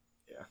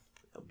 Yeah.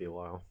 It'll be a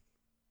while.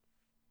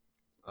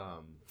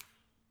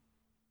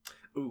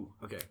 Ooh,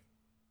 okay.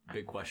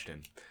 Big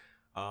question.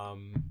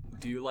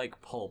 Do you like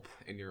pulp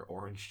in your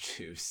orange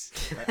juice?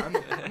 I'm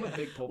a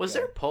big pulp Was guy.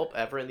 there pulp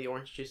ever in the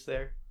orange juice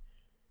there?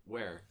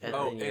 Where? In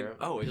Oh, Europe?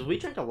 oh, Because we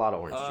drank a lot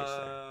of orange juice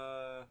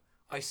there.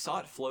 I saw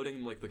it floating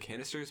in, like the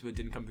canisters, but it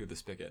didn't come through the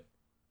spigot.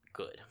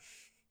 Good.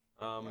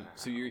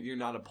 So you're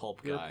not a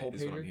pulp You're a guy, pulp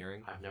is what I'm hater?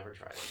 hearing. I've never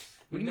tried it.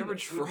 We've never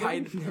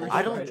tried. never I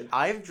tried don't. it.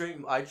 I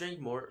drank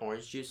more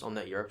orange juice on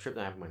that Europe trip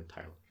than I have my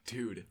entire life.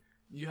 Dude,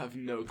 you have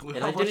no clue. And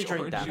how I didn't much drink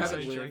orange that juice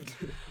much. I drink.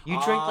 You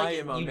drink I like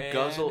am a you man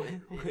guzzle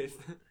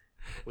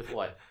with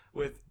what?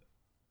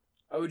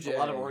 OJ. a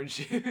lot of orange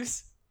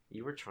juice.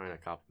 You were trying to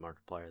copy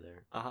Markiplier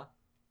there. Uh huh.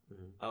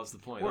 Mhm. That was the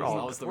point. We're that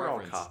all was the we're all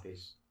reference.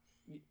 copies.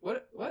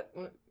 What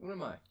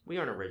am I? We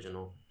aren't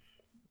original.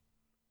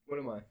 What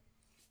am I?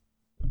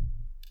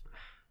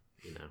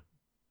 You know.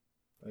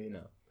 Oh, you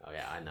know. Oh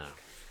yeah, I know.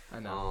 I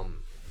know.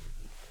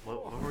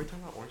 What were we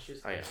talking about? Orange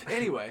juice? Oh yeah.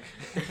 Anyway,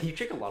 You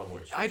drink a lot of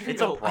orange juice. I drink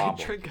It's a I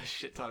problem. drink a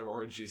shit ton of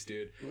orange juice,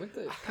 dude. We went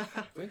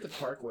to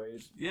Parkway.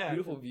 It's Yeah.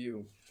 Beautiful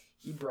view.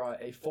 He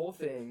brought a full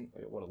thing,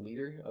 a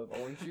liter of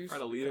orange juice.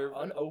 Brought a liter.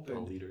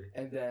 Unopened. leader.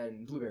 And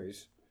then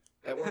blueberries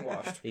that weren't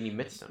washed. And you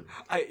mixed them.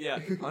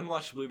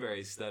 Unwashed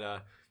blueberries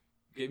that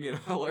gave me an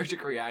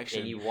allergic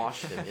reaction. And you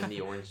washed them in the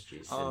orange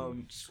juice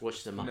and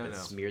squished them up no, and no.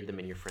 smeared them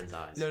in your friend's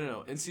eyes.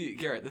 No. And see,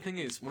 Garrett, the thing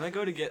is, when I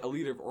go to get a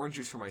liter of orange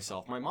juice for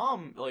myself, my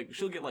mom, like,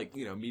 she'll get, like,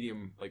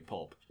 medium, like,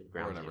 pulp. Or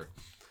Grounds whatever.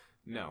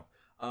 No.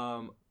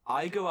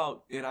 I go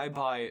out and I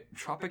buy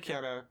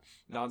Tropicana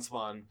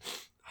non-spawn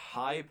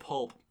high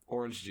pulp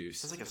orange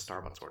juice. Sounds like a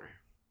Starbucks order.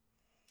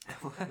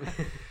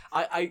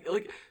 I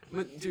like,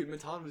 dude,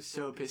 Matan was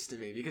so pissed at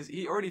me because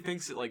he already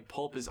thinks that, like,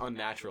 pulp is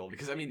unnatural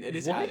because, I mean, it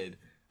is What? added.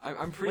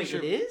 I'm pretty Wait, sure.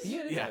 it is? Yeah,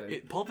 it is Yeah,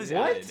 added. pulp is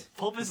What? added.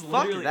 Pulp is Fuck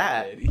literally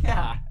that. added.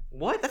 Yeah.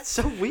 What? That's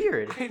so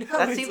weird. I know,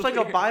 That it's seems like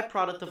a weird.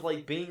 byproduct of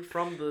like being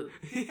from the.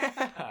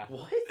 Yeah.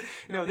 What?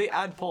 No, they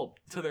add pulp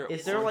to their.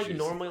 Is there orange like juice.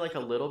 normally like a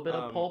little bit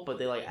of Um, pulp, but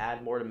they like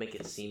add more to make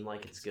it seem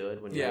like it's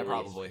good? When Yeah, really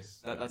probably.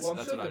 it's- That's Well,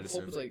 I'm sure what I'd the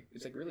pulp assume. is like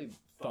it's like really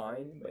fine,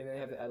 and then they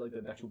have to add like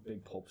the actual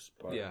big pulp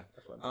part. Yeah.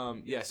 That's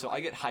why Yeah. So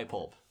I get high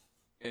pulp,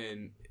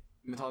 and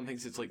Matan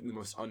thinks it's like the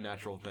most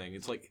unnatural thing.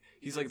 It's like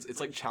he's like it's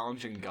like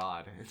challenging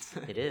God.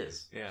 It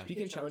is. Yeah.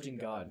 Speaking of challenging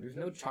God, there's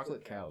no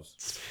chocolate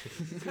cows.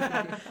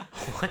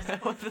 What?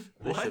 What the-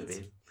 There what? should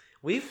be.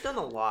 We've done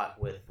a lot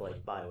with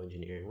like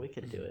bioengineering. We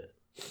could do it.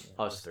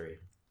 Us three.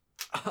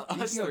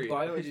 Us Speaking three. of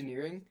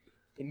bioengineering,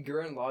 in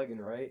Gurren Lagann,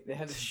 right? They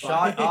have this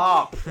Shut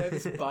up. They have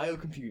this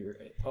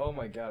biocomputer. Oh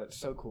my god, it's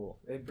so cool.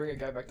 They bring a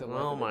guy back to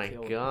life. Oh and they my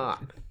kill him.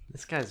 god.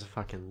 This guy's a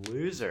fucking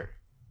loser.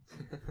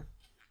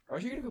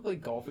 Aren't you gonna go play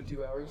golf in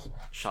 2 hours?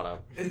 Shut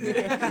up.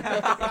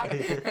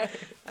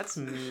 That's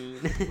mean.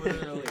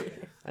 Literally.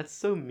 That's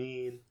so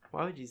mean.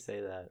 Why would you say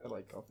that? I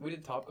like golf. We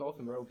did Top Golf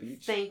in Myrtle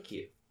Beach. Thank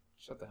you.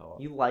 Shut the hell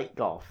up. You like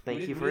golf.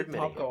 Thank we you did, for we did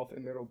admitting Top it. Golf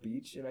in Myrtle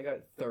Beach, and I got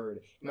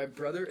third. My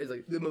brother is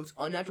like the most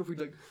unnatural freak.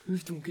 Like,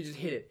 could just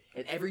hit it,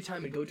 and every time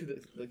it'd go to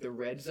the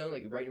red zone,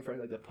 like right in front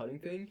of like the putting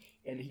thing,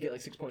 and he get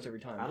like 6 points every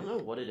time. I don't know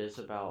what it is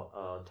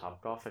about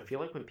Top Golf. I feel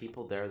like when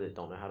people there that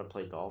don't know how to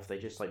play golf, they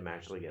just like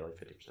magically get like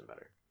 50%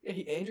 better.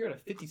 Yeah, Andrew got a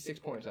 56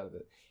 points out of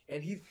it,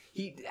 and he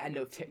had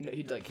no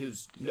he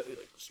was like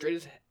straight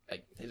as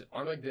like his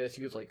arm like this.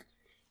 He was like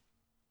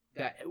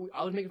that.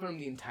 I was making fun of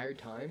him the entire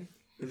time.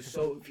 It was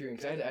so infuriating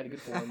because I had a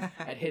good form.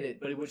 I'd hit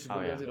it, but it would just go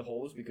into the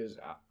holes because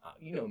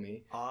you know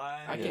me.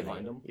 I can't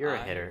find them. You're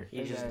a hitter.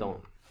 You just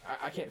don't.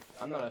 I can't.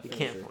 I'm not a. You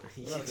finisher. can't.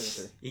 I'm not a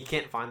finisher. You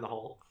can't find the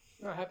hole.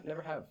 No, I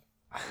never have.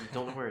 You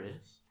don't know where it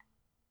is.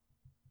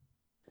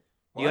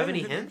 Do you have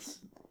any hints?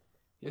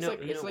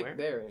 It's like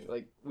there,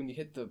 like when you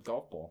hit the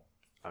golf ball.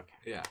 Okay.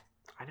 Yeah.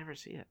 I never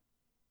see it.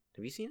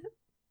 Have you seen it?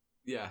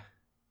 Yeah.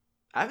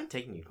 I haven't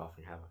taken you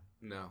golfing, have I?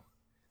 No.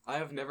 I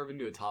have never been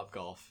to a Top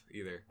Golf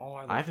either. Oh,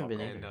 I haven't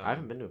been either. I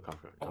haven't been to a golf.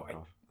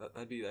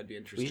 That'd be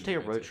interesting. We should take a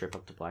road trip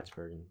up to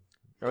Plattsburgh.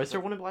 Or is there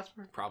one in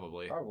Plattsburgh?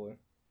 Probably.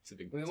 It's a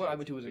big. The one I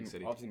went to was in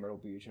obviously Myrtle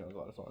Beach, and it was a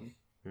lot of fun.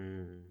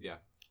 Yeah.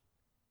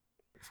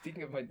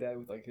 Speaking of my dad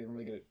with like him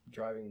really good at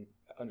driving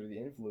under the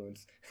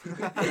influence,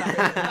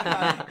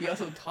 he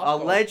also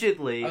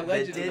allegedly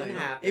that didn't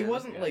happen. It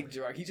wasn't like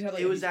drug. He just had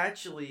like it was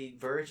actually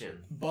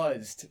virgin.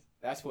 Buzzed.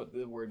 That's what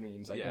the word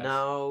means. Yeah.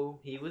 No,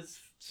 he was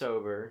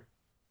sober.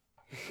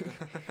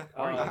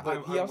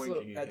 But he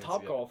also at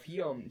Top Golf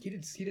he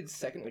did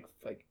second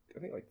like I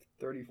think like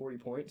 30, 40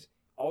 points.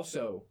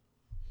 Also,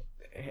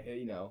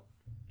 you know,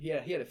 he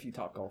had a few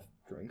Top Golf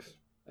drinks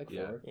like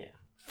 4. Yeah.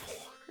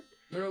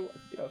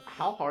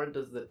 How hard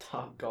does the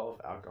Top Golf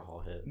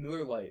alcohol hit?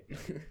 Miller Lite. What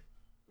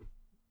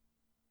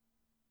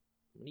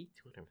are you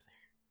doing over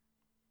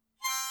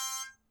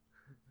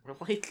there? We're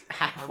like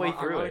halfway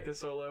through it. I like the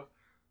solo.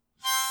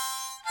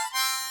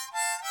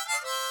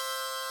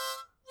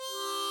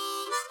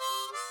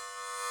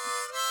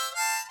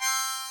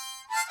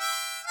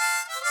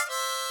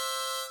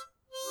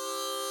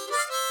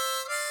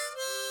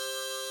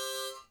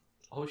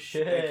 Oh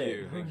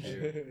shit! Thank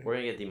you. We're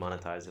gonna get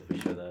demonetized if we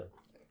show that.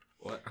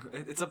 What?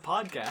 It's a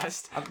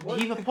podcast.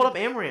 He even pulled up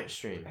Amouranth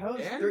stream. How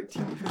is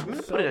 13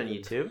 people Put it on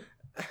YouTube.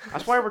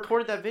 That's why I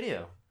recorded that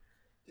video.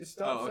 Just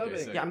stop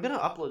subbing. So yeah, I'm gonna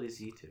upload this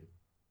to YouTube.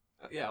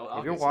 Yeah. Well,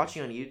 if you're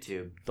watching on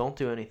YouTube, don't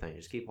do anything.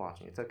 Just keep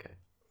watching. It's okay.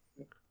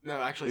 No,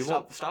 actually,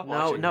 stop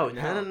watching. No.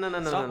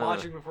 Stop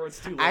watching before it's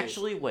too late.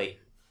 Actually, wait.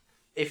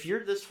 If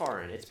you're this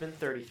far in, it's been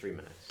 33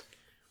 minutes.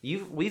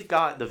 We've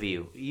got the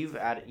view. You've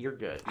added. You're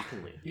good. You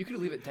can leave. You could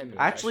leave it 10 minutes.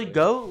 Actually,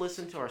 go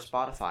listen to our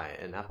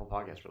Spotify and Apple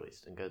Podcast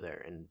release, and go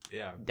there and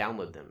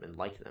download them and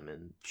like them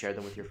and share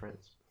them with your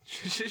friends.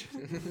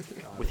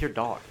 With your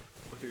dog.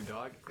 With your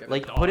dog.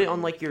 Like put it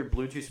on like your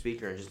Bluetooth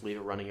speaker and just leave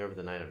it running over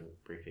the night on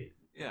repeat.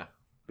 Yeah.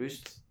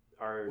 Boosts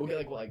are. We'll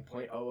get like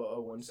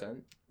 0.0001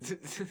 cent.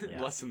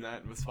 Less than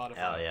that with Spotify.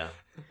 Hell yeah.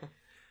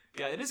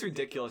 Yeah, it is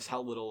ridiculous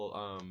how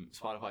little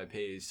Spotify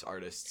pays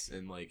artists,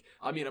 and like,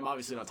 I mean, I'm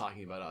obviously not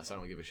talking about us. I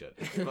don't give a shit,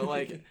 but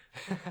like,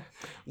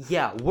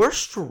 yeah, we're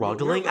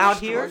struggling out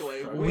here.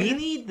 We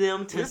need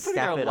them to we're step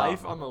putting our it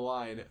life up. on the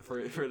line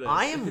for this.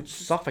 I am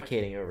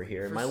suffocating over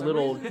here in my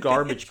little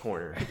garbage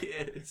corner.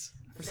 Yes.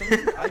 For some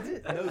reason, I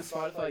didn't know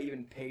Spotify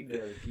even paid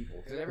their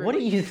people. What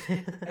do you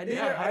think?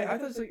 I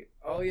thought it was like,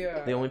 oh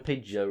yeah. They only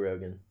paid Joe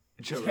Rogan.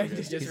 Joe Rogan.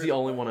 He's the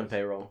only one on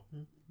payroll.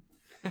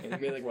 And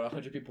it made like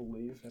 100 people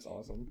leave. That's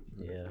awesome.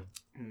 Yeah.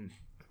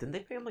 Didn't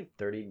they pay him like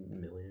 30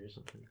 million or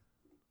something?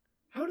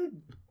 How did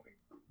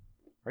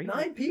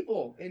 9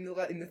 people in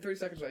the 30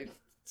 seconds I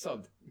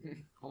subbed?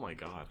 Oh my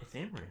god. It's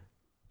Amouranth.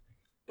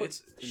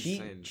 It's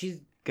insane.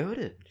 She's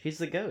goated. She's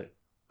the goat.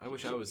 I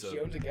wish I was. She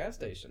owns a gas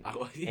station.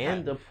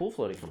 And a pool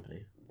floating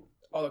company.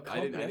 Oh, the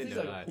company. I didn't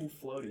know that. A pool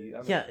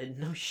floaty.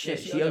 No shit.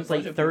 Yeah, she owns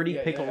like 30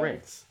 pickle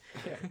rigs.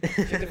 Yeah.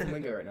 She's different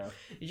lingo right now.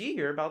 Did you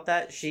hear about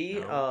that?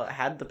 She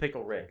had the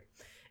pickle rig,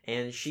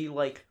 and she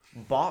like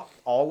bought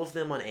all of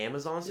them on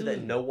Amazon so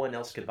that no one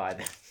else could buy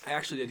them. I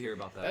actually did hear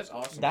about that. That's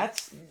awesome.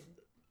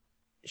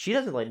 She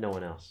doesn't like no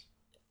one else.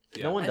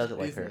 Yeah. No one does it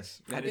like her.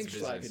 I think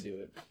Schlatt could do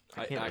it.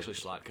 Actually,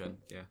 Schlatt could.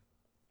 Yeah.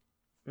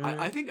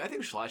 I think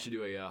Schlatt should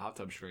do a hot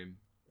tub stream.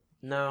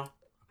 No.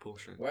 A pool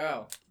stream.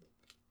 Wow.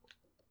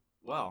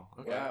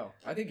 Okay. Wow.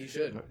 I think you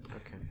should.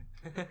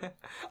 Okay.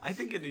 I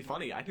think it'd be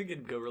funny. I think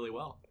it'd go really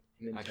well.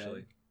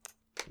 Actually.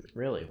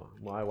 Really?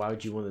 Why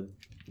would you want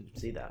to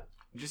see that?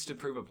 Just to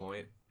prove a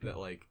point that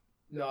like.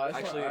 No,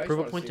 actually prove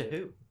a point to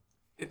who?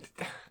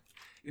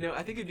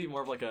 I think it'd be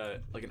more of like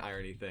an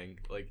irony thing,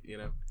 like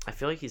I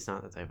feel like he's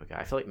not the type of guy.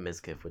 I feel like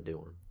Mizkif would do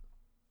one.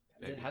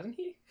 Hasn't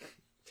he?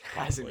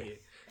 Hasn't he?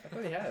 I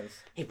thought he has.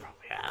 He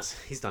probably has.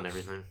 He's done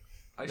everything.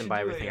 I And should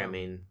by do everything a, I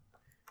mean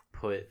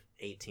put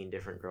 18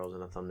 different girls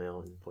in a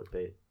thumbnail and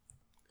clickbait.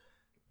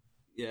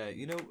 Yeah,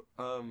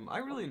 I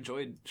really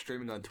enjoyed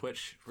streaming on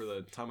Twitch for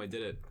the time I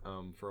did it.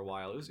 For a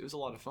while, it was a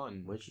lot of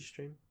fun. What did you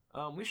stream?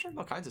 We streamed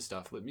all kinds of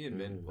stuff. Like me and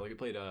Min, like I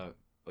played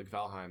like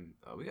Valheim.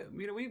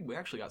 We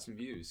actually got some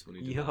views when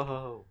we did.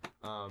 Yo.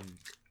 That.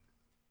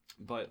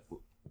 But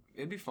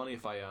it'd be funny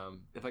if I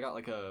got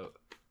like a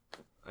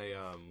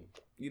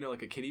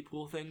like a kiddie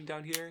pool thing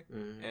down here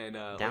and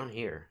down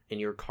here in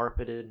your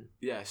carpeted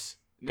yes.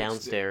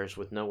 Downstairs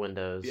with no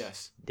windows.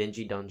 Yes.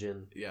 Dingy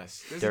dungeon.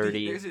 Yes.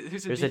 Dirty.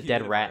 There's a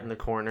dead rat in the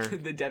corner.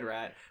 The dead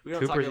rat. We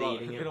don't Cooper's talk about.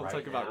 eating We it don't right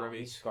talk about now.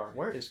 Remy.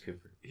 Where is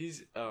Cooper?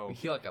 He's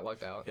He got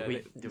locked out. Yeah,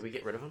 Did we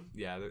get rid of him?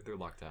 Yeah, they're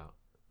locked out.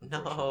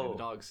 No. The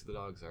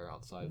dogs are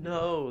outside.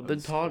 No, the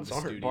dogs the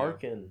aren't studio.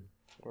 barking.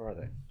 Where are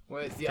they?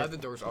 Wait, the other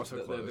door's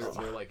also closed.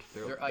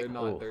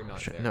 They're not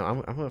there. No,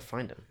 I'm gonna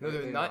find him. No,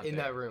 they're not in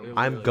that room.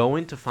 I'm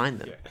going to find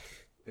them. Yeah.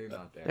 They're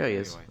not there. There he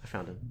is. Anyway. I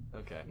found him.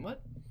 Okay.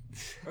 What?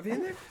 Are they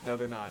in there? No,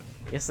 they're not.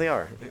 Yes, they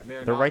are. They're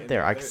They're not right in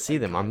there. I they're- can see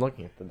them. I'm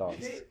looking at the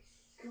dogs.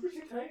 Cooper's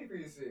too tiny for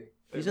you to see.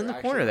 He's they're in the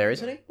actually corner there, right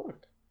isn't he?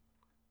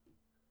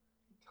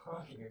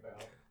 Talking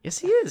about. Yes,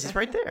 he is. He's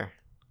right there.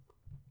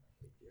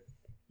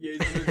 Yeah,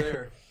 he's under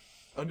there.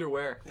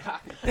 Underwear.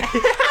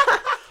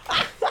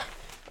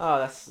 Oh,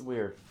 that's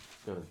weird.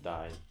 He's gonna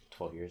die in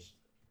 12 years.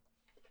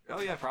 Oh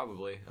yeah,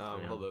 probably.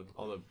 Yeah. All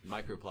the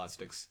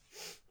microplastics.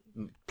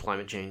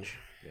 Climate change.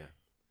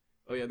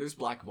 Oh yeah, there's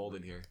black mold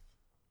in here.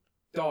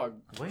 Dog.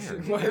 Where?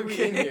 Why are we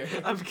in here?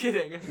 I'm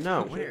kidding.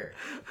 No, where?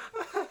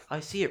 I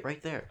see it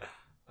right there.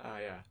 Ah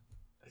yeah.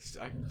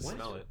 I can What?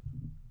 smell it.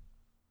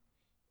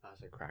 That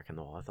was a crack in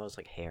the wall. I thought it was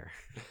like hair.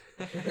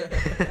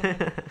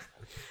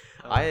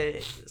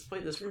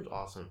 This room's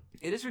awesome.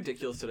 It is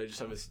ridiculous that I just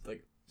have this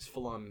like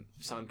full on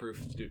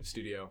soundproof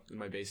studio in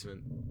my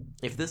basement.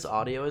 If this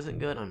audio isn't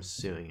good, I'm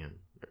suing him.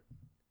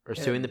 Or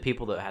suing the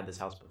people that had this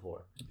house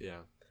before. Yeah.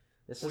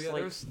 This Well, is yeah,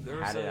 like there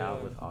was had it a,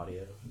 out with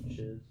audio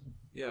shiz.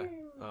 Yeah.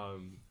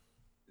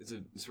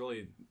 It's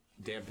really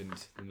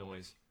dampened the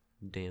noise.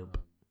 Damp.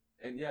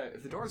 And yeah,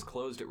 if the door is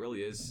closed, it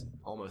really is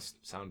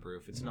almost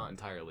soundproof. It's not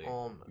entirely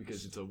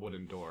because it's a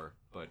wooden door,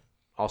 but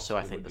Also, I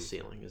It think would the be.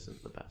 ceiling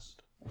isn't the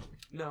best.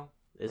 no,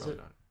 Is probably it?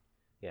 not.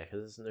 Yeah,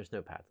 because there's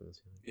no path in the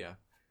ceiling. Yeah,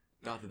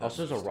 not that.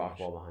 Also, that's there's a too rock much.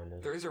 wall behind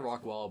it. There is a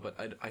rock wall, but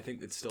I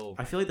think it's still.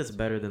 I feel like that's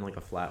better than like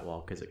a flat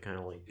wall because it kind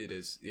of like. It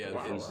is. Yeah,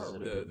 Wow.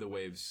 the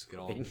waves get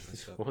all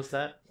messed up. What was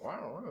that?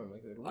 Wow.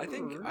 I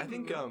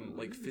think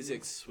like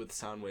physics with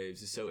sound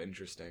waves is so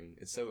interesting.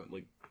 It's so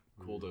like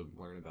cool to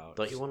learn about.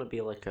 Don't you want to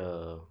be like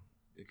a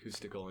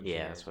acoustical engineer?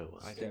 Yeah, that's what it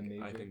was. I STEM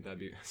think major? that'd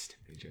be STEM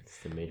major.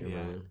 the major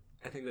Yeah. moment?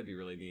 I think that'd be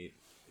really neat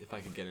if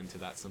I could get into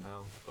that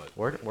somehow. But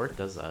Where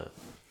does that?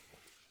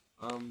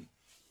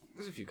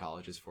 there's a few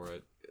colleges for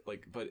it,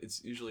 like, but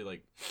it's usually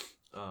like,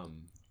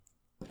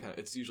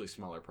 it's usually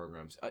smaller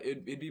programs.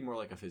 It'd be more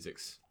like a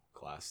physics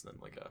class than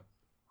like a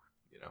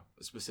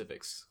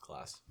specifics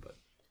class. But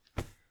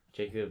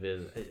Jacob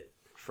is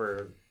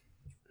for.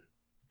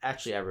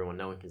 Actually, everyone,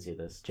 no one can see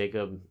this.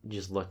 Jacob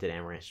just looked at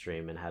Amouranth's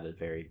stream and had a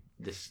very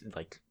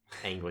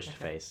anguished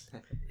face.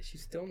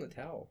 She's still in the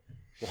towel.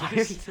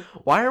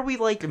 Why are we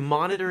like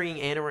monitoring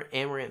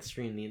Amouranth's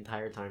stream the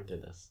entire time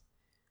through this?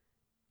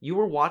 You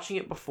were watching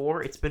it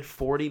before. It's been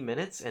 40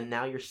 minutes, and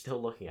now you're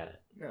still looking at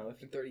it. No, it's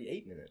been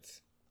 38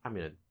 minutes. I'm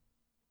gonna.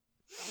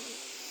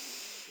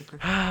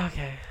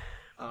 Okay.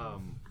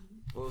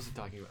 What was it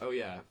talking about? Oh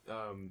yeah.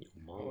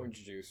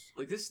 Orange juice.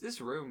 Like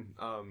this room.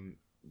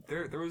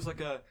 There was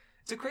like a.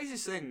 It's the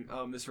craziest thing.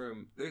 This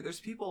room. There's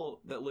people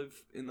that live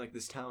in like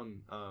this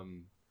town.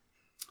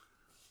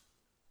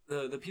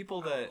 The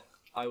people that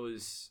I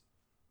was.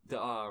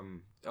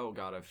 Oh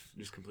god, I've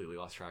just completely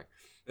lost track.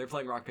 They're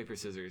playing rock paper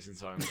scissors, and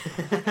so I'm.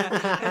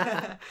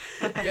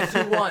 Guess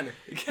who won?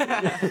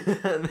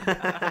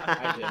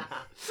 I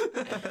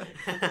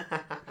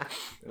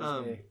It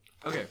was me.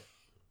 Okay,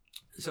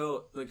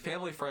 so like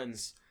family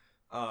friends,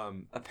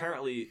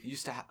 apparently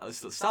used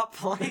to stop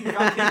playing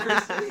rock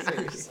paper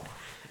scissors.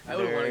 I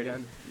would want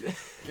again.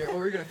 Here, what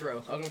were you gonna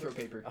throw? I was gonna throw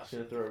paper. was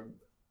gonna throw.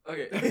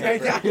 Okay.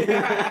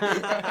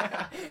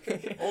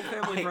 Old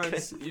family I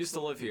friends used to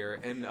live here,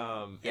 and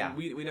Yeah. and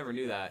we never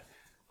knew that.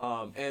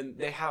 And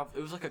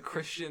it was like a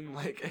Christian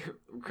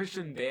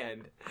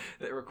band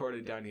that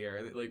recorded down here,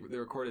 and like they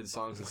recorded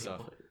songs and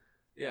stuff.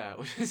 Yeah,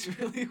 which is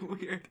really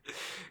weird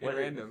and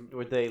random.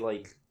 Were they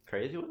like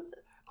crazy with it?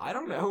 I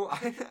don't know.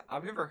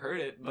 I've never heard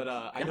it, but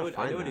I know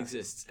find it that.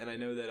 exists, and I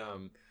know that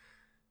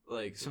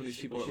like some of these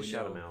people We that we should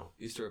shout know 'em out.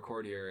 used to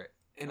record here,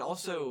 and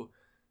also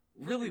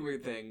really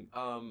weird thing.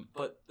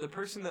 But the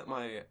person that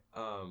my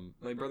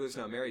brother's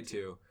now married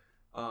to,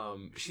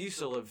 she used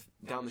to live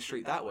down the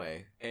street that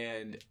way,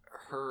 and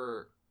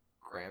her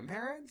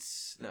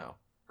grandparents, no,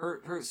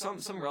 her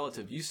some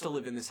relative used to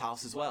live in this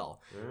house as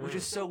well, which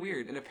is so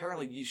weird. And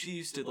apparently she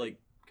used to like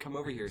come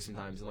over here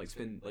sometimes and like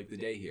spend like the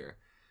day here,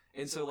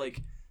 and so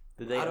like.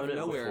 Did they out of own it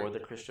nowhere- before the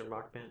Christian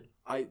rock band?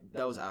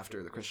 That was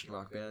after the Christian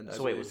rock band. I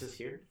So wait, believe. was this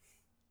here?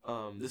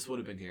 This would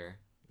have been here.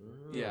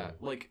 Yeah,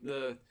 like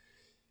the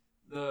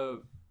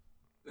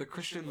the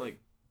Christian, like,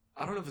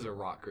 I don't know if it was a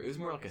rock group. It was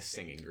more like a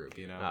singing group,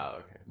 you know. Oh,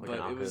 okay.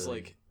 But it was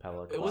like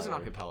it wasn't a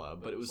cappella,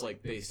 but it was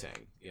like they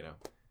sang, you know.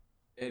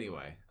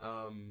 Anyway,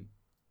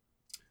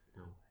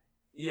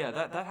 yeah,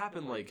 that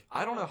happened. Like,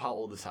 I don't know how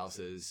old this house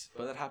is,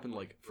 but that happened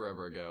like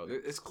forever ago.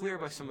 It's clear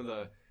by some of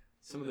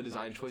the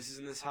design choices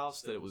in this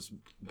house that it was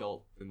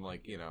built in,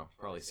 like, you know,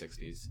 probably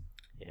 60s.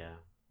 Yeah.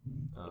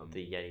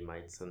 The Yeti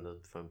mites and the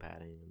foam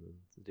padding and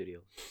the studio.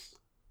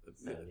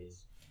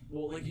 70s.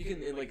 Well, like, you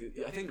can, like,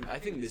 I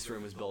think this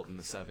room was built in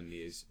the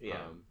 70s. Yeah.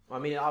 I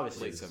mean,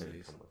 obviously, late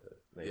 70s.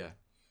 Yeah.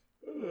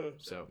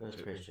 So those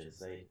Christians,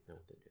 they know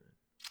what they're doing.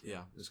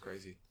 Yeah, it was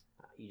crazy.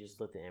 You just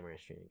looked at Amouranth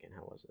stream again.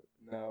 How was it?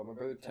 No, my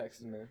brother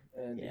texted me,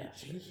 and Yeah.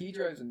 he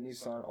drives a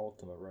Nissan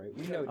Altima, right?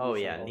 We know.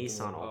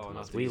 Nissan Oh, Altimas.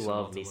 not the We Nissan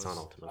love Altimas. Nissan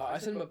Altimas. I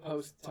sent him a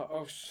post.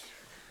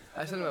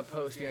 I sent him a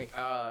post being like,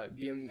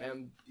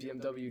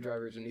 BMW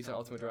drivers and Nissan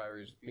Altima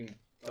drivers being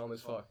dumb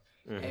as fuck.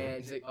 Mhm.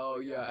 And he's like, oh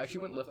yeah, I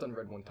actually went left on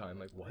red one time.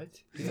 Like, what?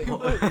 He's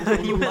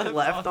like, You went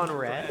left on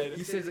red?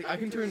 he says like, I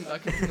can turn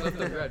left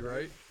on red,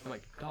 right? I'm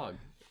like, dog.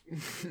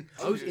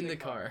 I was in the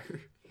car.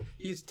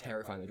 He's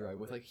terrifying to drive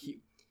with. Like,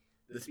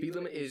 the speed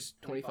limit is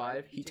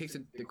 25. He takes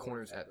the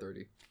corners at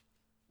 30.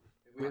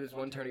 We have this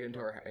one turn to get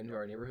into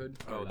our neighborhood.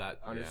 Oh, that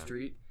on yeah. the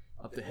street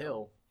up the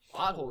hill.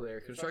 Pothole there,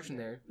 construction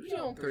there.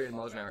 30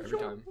 miles an hour every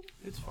time.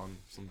 It's fun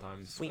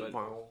sometimes, Sweet but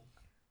wow.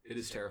 it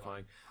is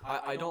terrifying.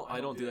 I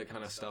don't do that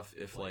kind of stuff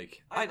if,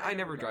 like, I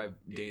never drive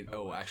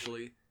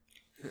actually.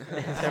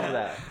 Except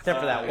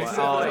for that one. Except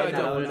Oh, for and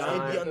that other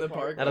I'd be on time. the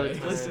park. That other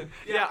time. Listen,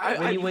 yeah,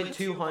 When you went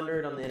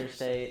 200 on the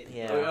interstate,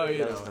 yeah. Oh,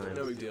 yeah, those times.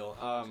 no big deal.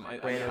 Ran I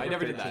over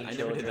never did that. 13 I never did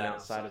children that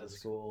outside of the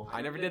school.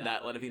 I never did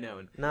that. Let it be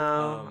known.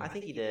 No, I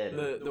think he did.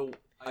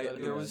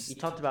 There was You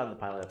talked about it in the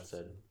pilot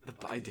episode.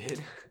 I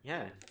did.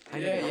 Yeah.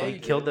 Yeah, He you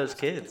killed did. those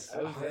kids.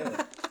 I was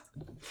there.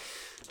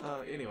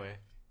 Anyway,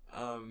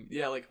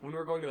 yeah, like when we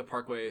were going to the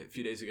Parkway a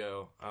few days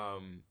ago,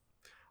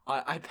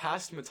 I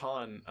passed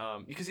Matan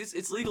because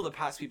it's legal to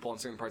pass people on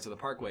certain parts of the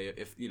Parkway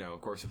if, you know,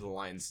 of course, if the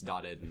line's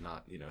dotted and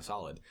not, you know,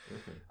 solid.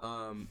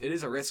 Mm-hmm. It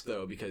is a risk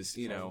though because,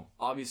 you know,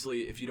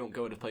 obviously if you don't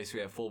go to a place where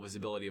you have full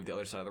visibility of the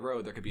other side of the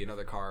road, there could be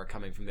another car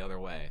coming from the other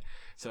way.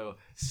 So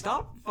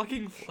stop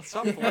flexing.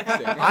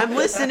 I'm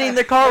listening.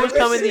 The car was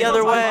coming the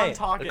other way. I'm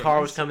talking. The car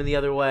was coming the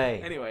other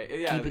way.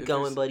 Anyway, yeah. Keep it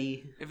going,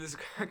 buddy. If there's a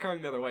car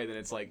coming the other way, then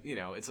it's like, you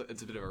know, it's a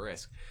bit of a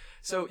risk.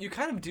 So you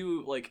kind of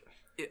do like.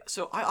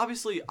 So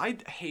I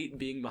hate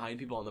being behind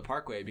people on the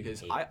Parkway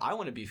because I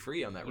want to be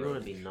free on that You road.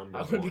 want to be number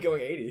I one. would be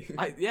going 80.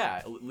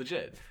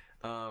 Legit.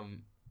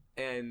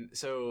 And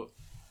so,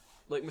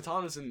 like,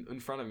 Matan was in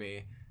front of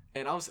me,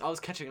 and I was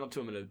catching up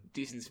to him at a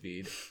decent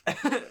speed,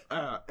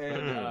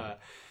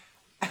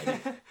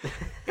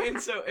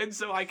 and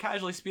so I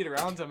casually speed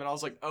around him, and I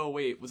was like, oh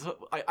wait,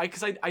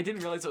 because I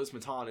didn't realize it was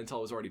Matan until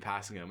I was already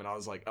passing him, and I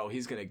was like, oh,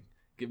 he's gonna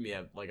give me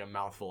a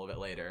mouthful of it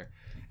later.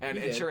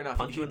 And sure enough,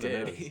 Punch he him in the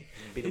did. nose.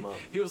 Beat him up.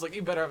 He was like,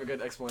 "You better have a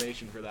good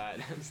explanation for that."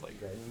 It's like,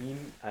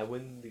 I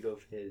wouldn't go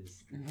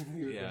fizz.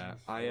 yeah,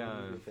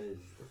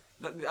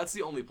 that's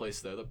the only place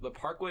though. The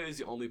Parkway is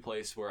the only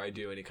place where I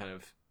do any kind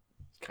of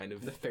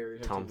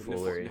Nefarious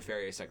Tomfoolery.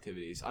 nefarious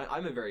activities.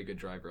 I'm a very good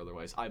driver,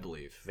 otherwise, I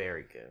believe.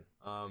 Very good.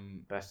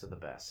 Best of the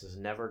best. Has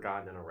never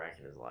gotten in a wreck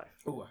in his life.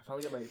 Oh, I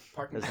finally got my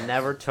parking. Has pass.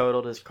 never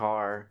totaled his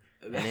car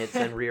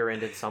and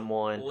rear-ended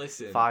someone.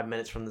 Listen, 5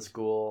 minutes from the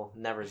school.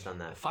 Never has done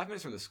that. 5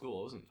 minutes from the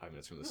school. It wasn't 5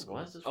 minutes from the school.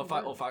 was? It's Oh, from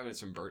 5 Burton. minutes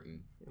from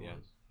Burton. It Yeah.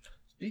 was.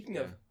 Speaking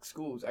of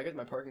schools, I got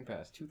my parking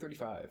pass,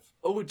 235.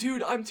 Oh,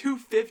 dude, I'm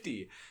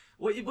 250.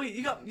 Wait,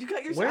 you got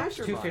yours Where's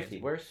after 250?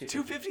 mine. Where's 250?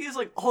 250 is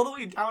like all the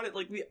way down at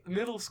like the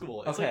middle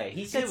school. It's Okay, like,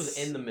 he said it was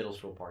in the middle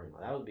school parking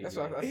lot. That would be That's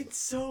great. what I- It's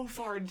so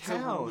far So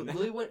down.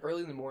 Lily went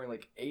early in the morning,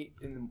 like 8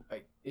 in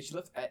the she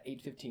left at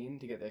 8:15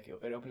 to get there.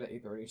 It opened at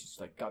 8:30. She just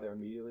like got there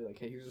immediately. Like,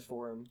 hey, here's the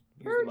form,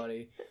 here's the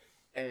money,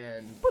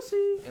 and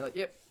Pussy. like,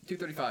 yep,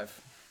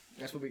 235.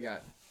 That's what we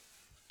got.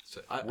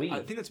 So I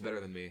think that's better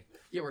than me.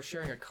 Yeah, we're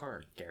sharing a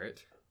car,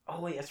 Garrett.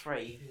 Oh wait, that's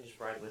right. You can just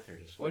ride with her.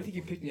 Why do you think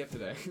you picked me up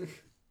today?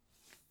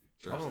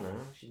 I don't know.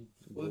 She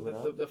Well, blew it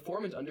up. the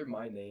form is under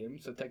my name,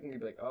 so technically,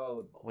 be like,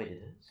 oh, Wait,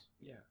 it is.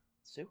 yeah.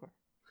 Sue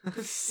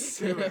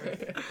her.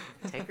 it,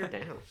 Take her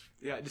down.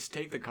 Yeah, just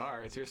take the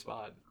car. It's your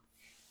spot.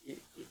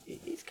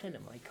 it's kind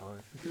of my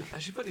car.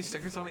 Has she put any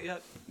stickers on it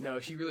yet? No,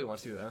 she really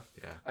wants to though.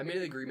 Yeah. I made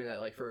an agreement that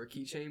like for a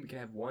keychain, we can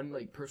have one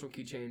like personal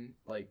keychain,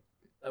 like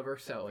a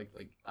versatile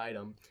like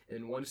item,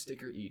 and one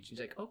sticker each. She's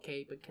like,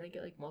 okay, but can I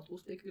get like multiple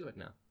stickers? I'm like,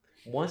 no.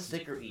 One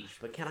sticker each,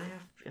 but can I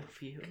have a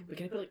few? But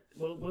can I put like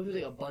what if it's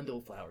like a bundle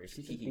of flowers?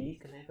 Can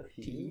I have a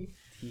few?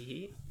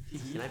 Tee?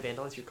 Can I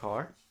vandalize your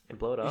car and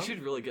blow it You up?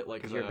 should really get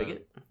like 'Cause you're a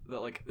bigot? the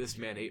like "This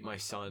man ate my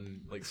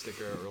son" like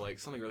sticker or like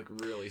something like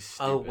really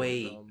stupid. Oh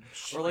wait.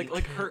 Or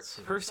like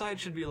her side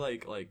should be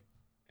like a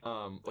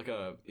like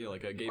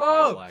a gay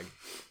Oh! pride flag.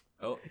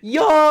 Oh.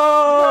 Yo!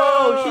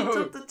 No! She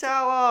took the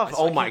towel off. I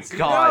Oh my can't see-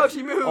 god. No,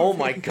 she moved. Oh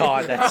my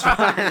god, that's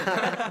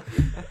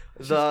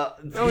the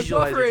was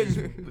visualizer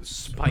buffering. just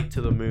spiked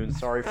to the moon.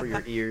 Sorry for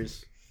your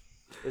ears.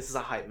 This is a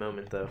hype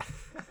moment though.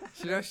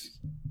 She knows.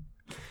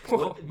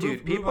 Whoa. Dude,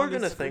 Move people are on the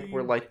gonna think we're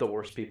screen. like the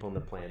worst people on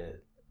the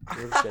planet.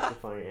 We're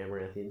objectifying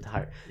Amouranth the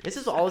entire. This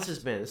is all this has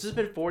been. This has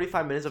been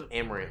 45 minutes of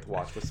Amouranth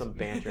watch with some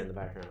banter in the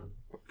background.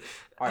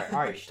 All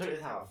right. She took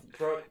his house.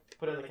 Throw it.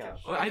 Put it on the couch.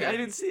 Oh, I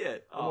didn't see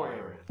it. No more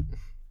Amouranth.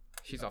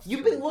 She's off.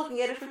 You've been looking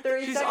at it for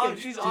 30 seconds.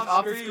 She's She's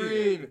off the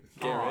screen.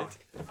 Garrett.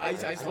 I I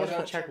saw want to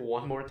that. check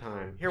one more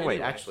time. Here, wait.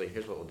 Anyway. Actually,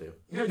 here's what we'll do.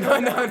 No,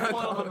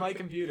 on my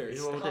computer.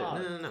 Here's what we'll do.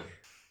 Stop.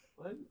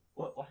 No.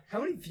 What? How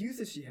many views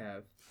does she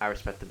have? I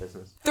respect the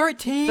business.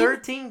 13.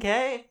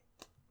 13K.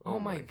 Oh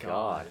my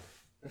god.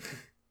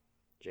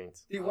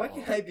 Jinx. Dude, why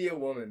can't I be a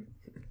woman?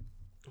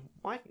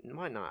 Why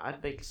not?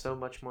 I'd make so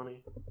much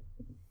money.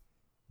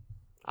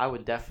 I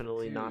would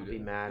definitely not be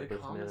mad the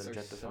with men comments are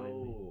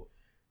objectifying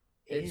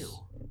me. so Ew.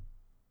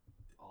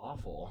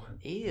 awful.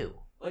 Ew.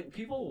 Like,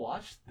 people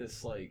watch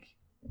this, like...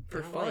 For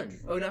No, fun. like,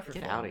 Oh, not for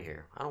Get fun. out of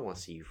here. I don't want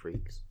to see you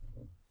freaks.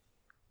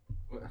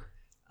 What?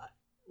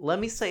 Let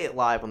me say it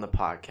live on the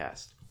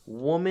podcast.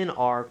 Women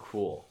are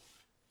cool.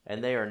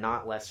 And they are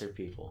not lesser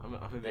people. I'm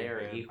a They big are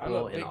fan. equal I'm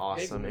a and big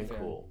awesome woman and fan.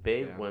 cool.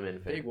 Big Yeah. women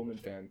fan. Big woman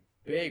fan.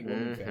 Big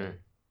woman fan.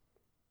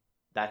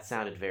 That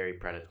sounded very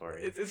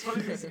predatory. It's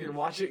funny because you're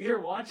watching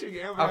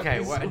Amouranth. Okay,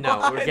 He's no, we're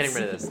watching. getting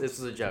rid of this. This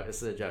is a joke.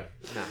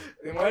 No.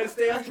 Then why did it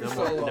stay on for No so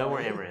more, long? no more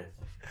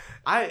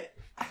Amouranth.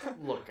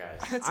 Look, guys.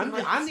 That's I'm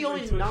like the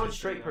only sweet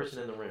non-straight twitches,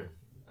 person in the room.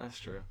 That's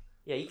true.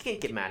 Yeah, you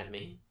can't get mad at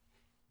me.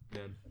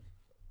 Man.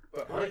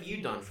 But What have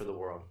you done for the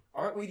world?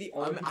 aren't we the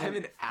only I'm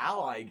an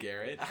ally,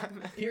 Garrett.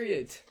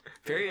 Period.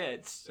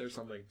 Period. Or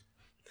something.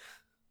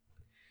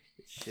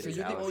 Shit So is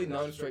you're the Alex only in this.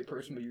 non-straight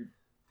person, but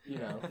you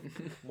know.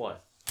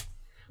 What?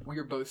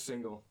 We're both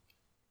single.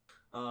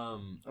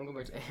 Um. I'm going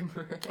back to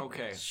Amber.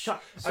 Okay.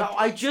 Shut. So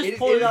I just It-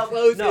 pulled it's up.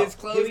 closed, No, it's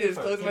closed, give me your it's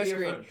phone, closed give my me your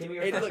screen. phone, give me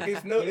your Hey, phone. look,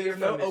 there's Give me your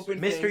no phone, open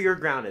Mister, things. you're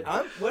grounded.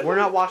 What? We're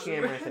not watching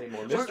Amouranth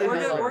anymore. We're, Mister, we're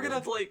you're gonna grounded.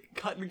 have to like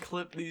cut and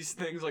clip these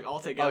things like all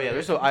together.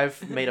 Oh yeah,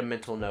 I've made a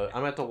mental note. I'm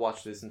gonna have to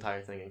watch this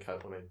entire thing and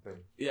cut one thing.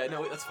 Yeah,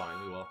 no, that's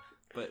fine. We will.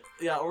 But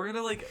yeah, we're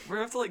gonna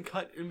have to like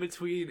cut in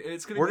between, and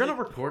it's gonna. We're be, gonna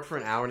record for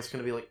an hour, and it's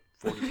gonna be like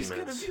 42 There's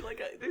minutes. gonna be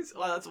like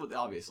well, that's what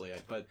obviously,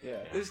 but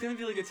Yeah. there's gonna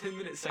be like a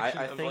 10-minute section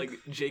I of think- like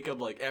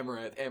Jacob like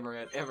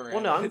Amouranth.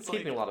 Well, no, I'm It's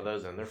keeping like, a lot of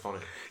those in. They're funny.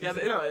 Yeah,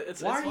 but, no,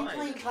 it's Why it's are you fine.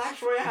 playing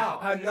Clash Royale?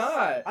 I'm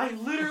not. I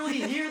literally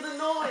hear the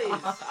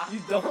noise. You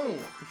don't.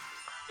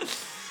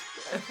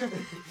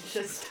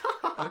 Just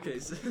stop. Okay,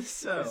 so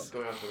This is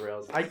going off the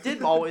rails. I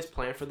did always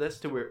plan for this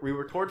to we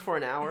record for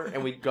an hour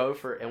and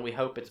we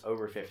hope it's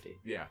over 50.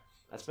 yeah.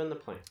 That's been the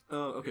plan.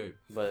 Oh, okay,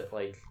 But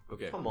like,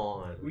 okay. come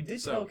on. We did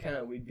So- tell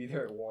Kenna we'd be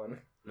there at 1.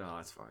 No,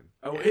 that's fine.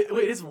 Oh wait,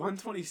 it's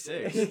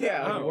 1:26.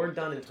 Yeah. Oh. We're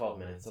done in 12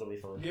 minutes. It'll be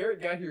fun.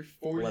 Garrett got here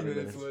 40 11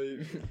 minutes late.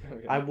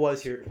 Okay. I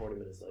was here 40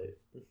 minutes late.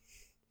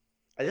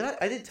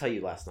 I did tell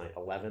you last night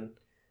 11,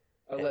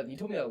 11. You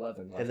told me at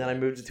 11. and then I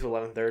moved it to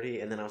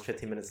 11:30, and then I was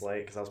 15 minutes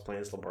late because I was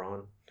playing as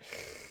LeBron.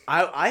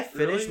 I finished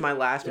Really? my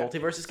last Yeah.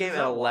 multiversus game Is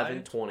at that why?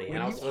 11:20, and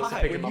I was you, supposed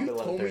to pick him when up you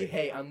at told me, 11:30.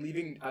 hey, I'm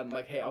leaving, I'm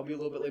like, hey, I'll be a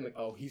little bit late. I'm like,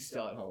 oh, he's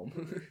still at home.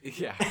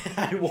 Yeah.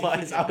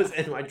 I was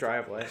in my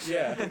driveway.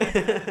 Yeah.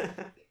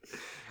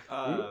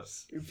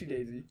 Oops. Oopsie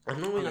daisy.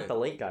 I'm normally Okay. not the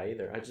late guy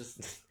either. I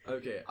just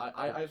Okay,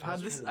 I've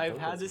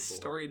had this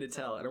story to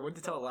tell, and I wanted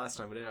to tell it last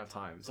time, but I didn't have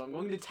time, so I'm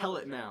going to tell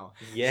it now.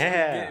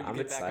 yeah, I'm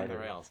Get back on excited. the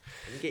rails.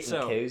 I'm getting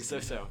So cozy.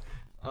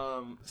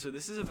 so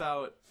this is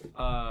about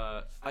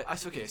I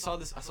saw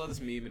this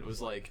meme. And it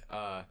was like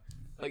I'm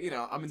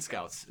in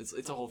Scouts.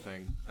 It's a whole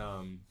thing.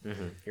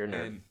 You're a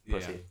nerd, and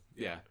pussy.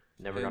 yeah.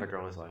 Never got a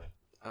girl in his life.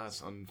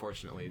 That's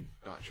unfortunately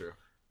not true.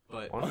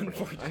 But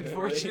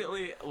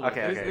Unfortunately. look,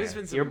 Okay, there's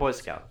been some, You're a Boy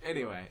Scout.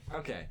 Anyway,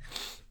 okay.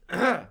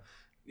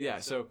 Yeah,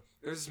 so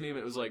there's this meme.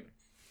 It was like,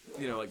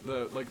 like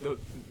the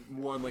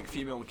one like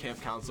female camp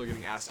counselor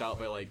getting asked out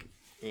by like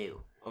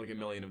Ew. a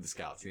million of the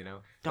scouts.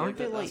 Aren't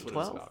they, That's like, what it's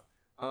 12? about.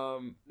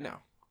 No.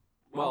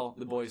 Well,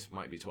 the boys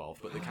might be 12,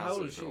 but the How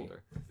old is counselors are she?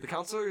 older. The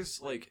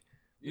counselors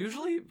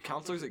usually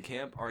counselors at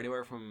camp are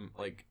anywhere from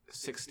like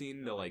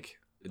 16 to like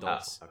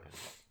adults.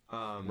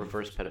 Okay.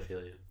 Reverse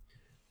pedophilia.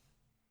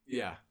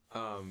 Yeah.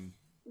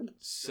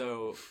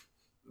 So,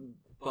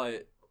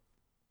 but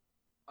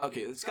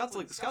okay, the scouts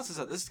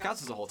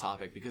is a whole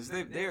topic because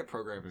their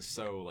program is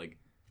so like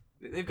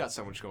they've got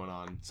so much going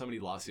on, so many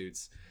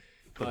lawsuits.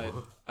 But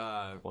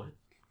What?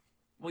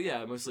 well,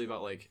 yeah, mostly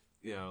about like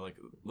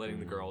letting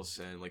the girls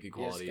and like Yeah,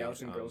 equality.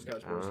 Scouts and Girl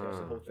Scouts, Boy Scouts,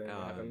 the whole thing that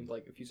um, happened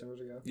like a few summers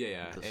ago.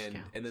 Yeah, The and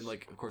Scouts. then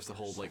like of course the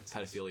whole like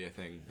pedophilia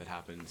thing that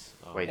happens.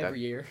 Wait, Every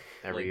year.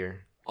 Every like,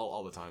 year.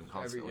 all the time,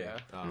 constantly. yeah.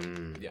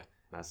 Yeah,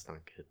 That's not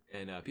good.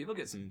 and people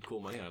get some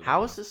cool money out of it.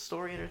 How is this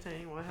story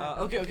entertaining? What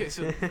happened? Okay.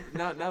 So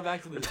now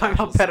back to the We're talking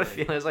about actual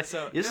story. pedophilia. It's like,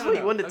 So, this is no, what no,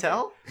 you wanted to okay.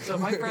 tell? So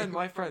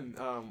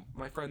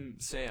my friend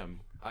Sam,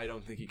 I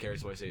don't think he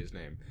cares if I say his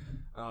name.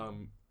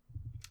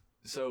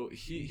 So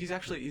he's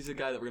a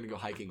guy that we're gonna go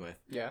hiking with.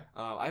 Yeah.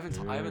 I've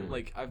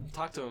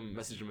talked to him,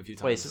 messaged him a few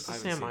times. Wait, is this the I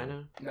haven't Sam seen I him.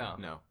 know? No.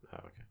 No. Oh,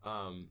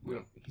 okay. We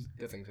don't. He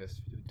doesn't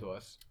exist to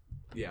us.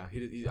 Yeah,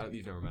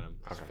 you've never met him.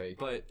 It's fake.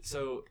 But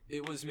so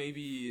it was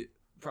maybe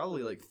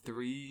probably like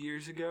 3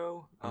 years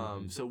ago.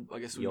 So I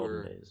guess we The olden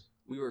were days.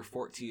 we were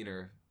 14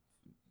 or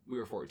we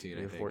were 14.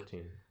 I think.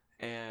 14.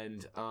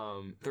 And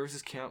there was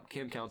this camp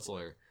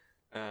counselor.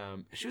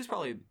 She was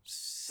probably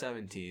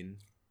 17,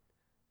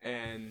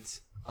 and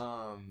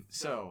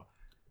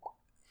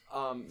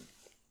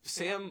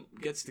Sam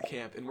gets to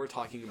camp and we're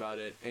talking about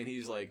it, and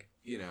he's like,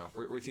 you know,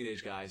 we're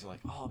teenage guys, and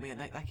like, oh man,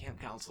 that camp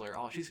counselor,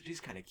 oh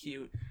she's kind of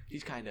cute,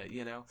 she's kind of,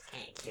 you know,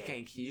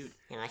 kind of cute.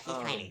 No, she's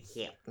kind of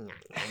cute.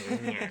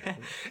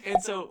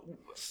 And so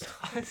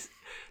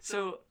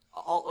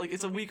all, like,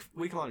 it's a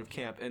week long of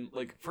camp, and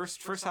like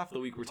first half of the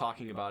week we're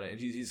talking about it, and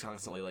he's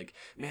constantly like,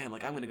 man,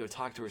 like I'm gonna go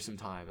talk to her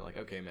sometime, and like,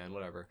 okay man,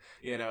 whatever,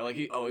 you know, like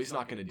he's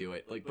not gonna do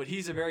it, like, but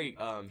he's a very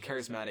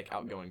charismatic,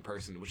 outgoing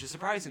person, which is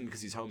surprising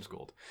because he's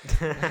homeschooled.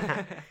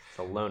 It's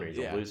a loner. He's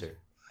a loser.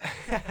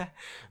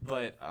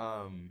 But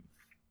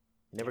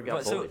never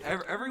got so bullied.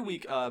 every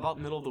week, about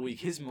the middle of the week,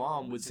 his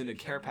mom would send a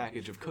care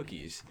package of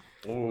cookies.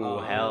 Ooh,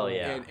 hell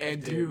yeah.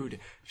 And dude,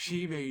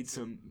 she made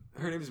some.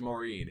 Her name is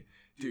Maureen.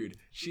 Dude,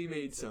 she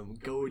made some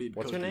goated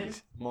What's cookies. her name?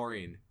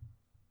 Maureen.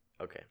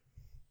 Okay.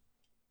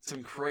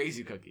 Some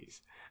crazy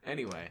cookies.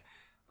 Anyway,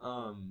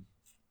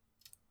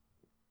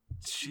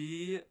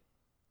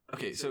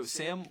 Okay, so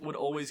Sam would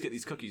always get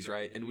these cookies,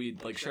 right? And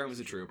we'd like share them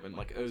as a troop, and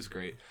like it was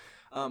great.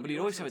 But he'd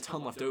always have a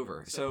ton left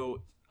over.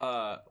 So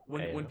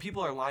when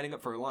people are lining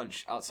up for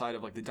lunch outside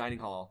of like the dining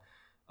hall,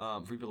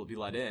 for people to be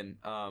let in,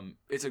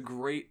 it's a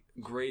great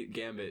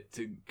gambit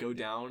to go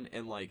down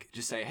and like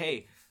just say,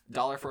 hey,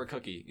 $1 for a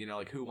cookie, you know,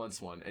 like who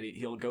wants one? And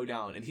he'll go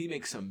down and he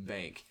makes some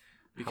bank.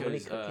 Because, how many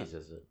cookies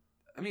is it?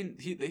 I mean,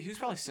 he was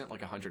probably sent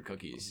like 100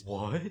 cookies.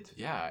 What?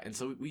 Yeah, and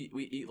so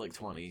we eat like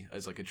 20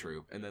 as like a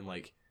troop, and then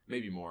like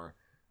maybe more.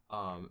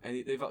 And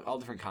they've all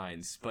different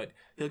kinds, but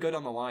he'll go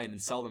down the line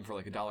and sell them for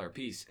like $1 a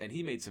piece, and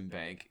he made some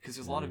bank because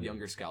there's a lot of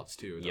younger scouts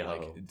too that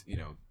like, you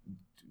know,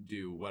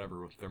 do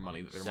whatever with their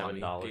money that their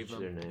mommy gave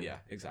them. Yeah,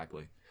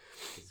 exactly.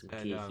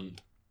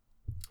 And,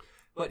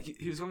 but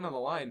he was going down the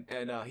line,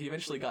 and he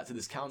eventually got to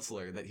this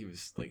counselor that he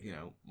was like, you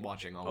know,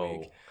 watching all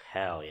week. Oh,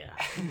 hell yeah.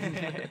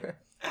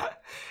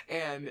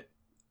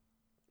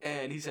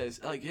 and he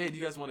says like, hey, do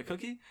you guys want a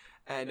cookie?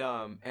 And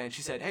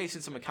she said, hey,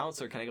 since I'm a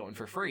counselor, can I get one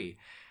for free?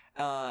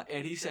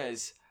 And he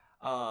says,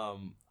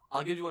 I'll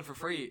give you one for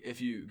free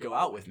if you go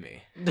out with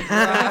me.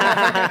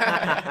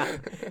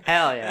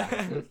 Hell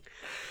yeah.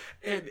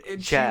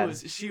 And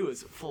she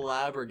was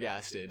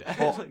flabbergasted,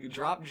 like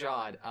drop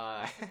jawed,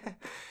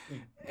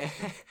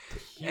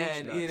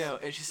 and you know,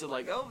 and she said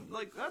like, oh,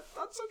 like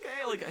that's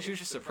okay, like she was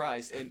just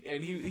surprised, and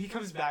he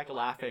comes back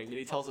laughing, and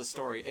he tells a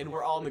story, and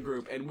we're all in the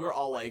group, and we're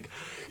all like,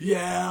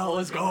 yeah,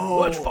 let's go,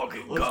 let's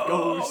fucking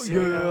go,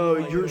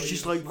 yeah, you're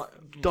just like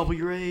double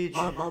your age,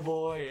 my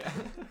boy.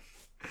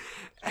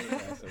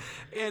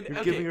 And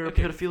you're giving her a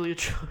pedophilia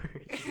charge.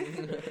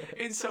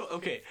 And so,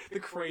 okay, the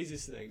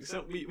craziest thing.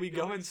 So we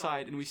go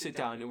inside and we sit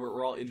down and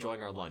we're all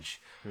enjoying our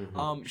lunch.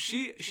 Mm-hmm.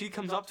 She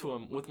comes up to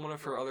him with one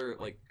of her other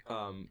like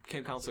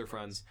camp counselor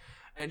friends,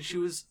 and she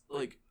was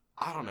like,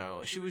 I don't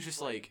know, she was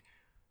just like,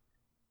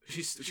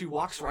 she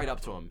walks right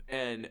up to him,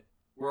 and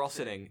we're all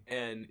sitting,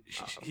 and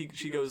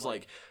she goes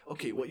like,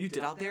 okay, what you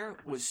did out there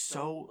was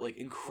so like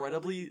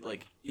incredibly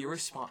like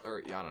irresponsible,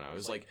 or I don't know, it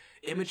was like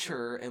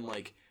immature, and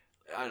like,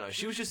 I don't know.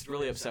 She was just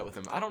really upset with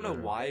him. I don't know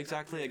why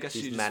exactly. I guess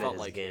she just felt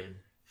like game.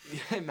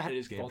 Yeah, mad at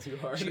his game. Too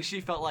hard.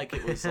 She felt like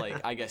it was like,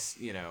 I guess,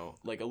 you know,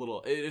 like a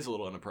little. It is a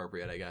little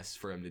inappropriate, I guess,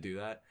 for him to do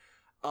that.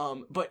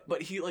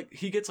 But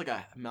he gets like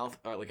a mouth,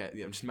 or like a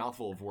just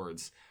mouthful of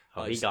words.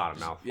 Oh, he got a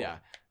mouthful. Yeah.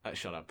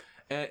 Shut up.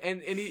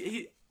 And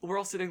he we're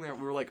all sitting there.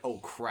 We were like, oh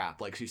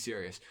crap, like she's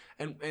serious.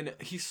 And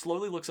he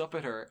slowly looks up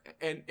at her,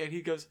 and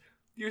he goes,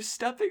 "You're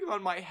stepping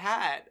on my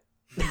hat."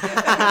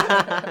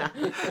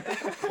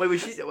 Wait,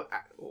 was she?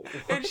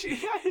 And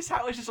his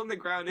hat was just on the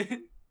ground,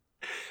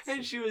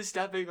 and she was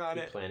stepping on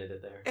it. Planted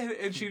it there,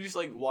 and she just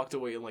like walked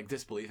away in like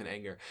disbelief and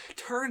anger.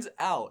 Turns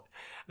out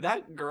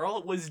that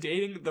girl was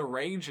dating the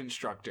range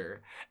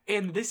instructor,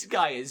 and this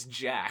guy is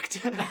jacked.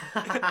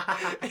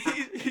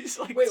 He's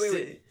like,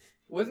 wait,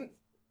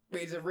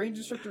 is the range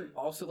instructor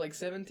also like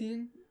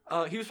 17?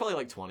 He was probably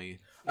like 20.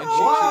 And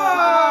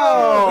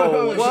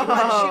whoa! She might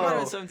have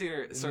been 17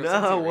 or 18,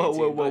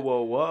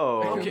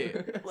 whoa.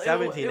 Okay.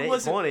 17,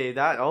 20,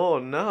 that, oh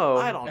no.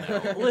 I don't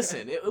know.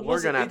 Listen,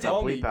 we're going to have to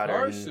bleep out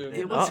our...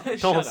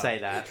 Don't say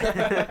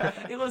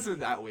that. It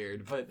wasn't that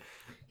weird, but...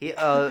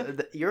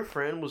 Your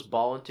friend was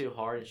balling too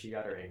hard and she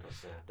got her ankle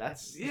snapped.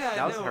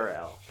 That was her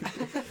L.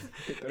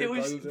 It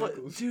was,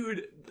 but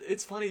dude,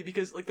 it's funny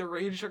because like the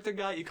range instructor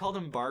guy, you called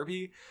him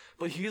Barbie,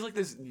 but he's like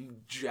this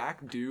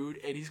jack dude,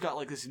 and he's got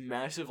like this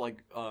massive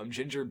like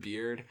ginger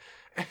beard,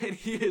 and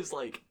he is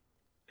like.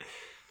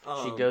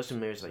 She goes to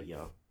Mary's like,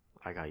 "Yo,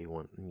 I got you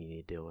one you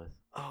need to deal with."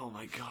 Oh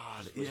my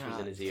god! Whispers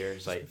in his ear,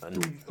 it's like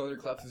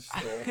thunderclaps his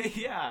skull.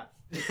 Yeah.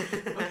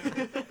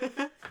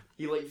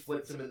 He like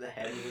flips him in the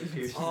head with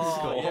his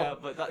skull. Yeah,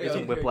 but that was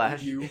a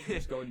whiplash.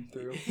 Going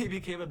through. He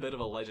became a bit of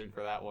a legend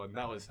for that one.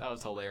 That was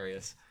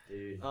hilarious.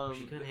 Dude,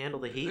 she couldn't handle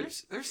the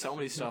heat. There's so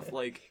many stuff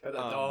like got that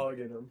dog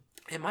in him.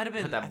 It might have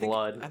been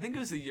blood. I think it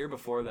was the year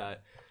before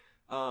that.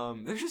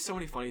 There's just so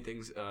many funny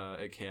things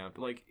at camp.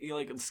 Like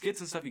like skits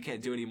and stuff you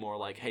can't do anymore.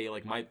 Like hey,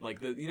 like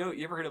you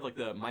ever heard of like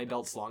the My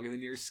Belt's Longer Than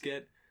Yours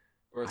skit?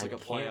 Or it's like a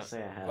play. Can't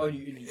say I have. Oh,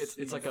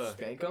 it's like a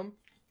spank them.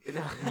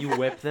 You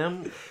whip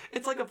them.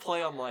 It's like a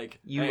play on like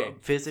You hey,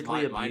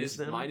 physically mine abuse is,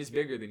 them. Mine is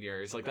bigger than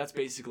yours. Like that's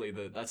basically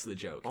that's the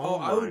joke. Oh,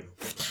 I would.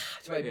 my.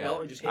 To my Yeah.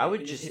 belt and just. I would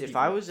hit just, you. if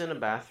I was in a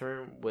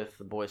bathroom with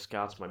the Boy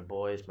Scouts, my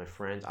boys, my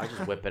friends, I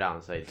just whip it out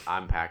and say,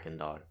 "I'm packing,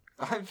 dog."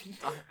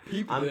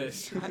 Peep I'm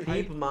this.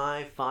 peep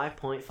my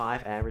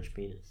 5.5 average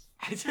penis.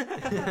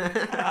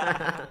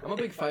 I'm a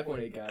big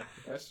 5.8 guy.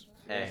 That's.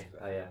 Hey,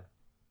 oh yeah.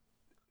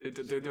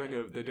 They're doing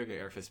an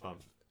air fist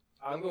bump.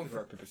 I'm going for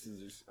rock paper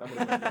scissors.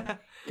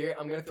 Garrett,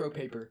 I'm gonna throw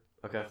paper.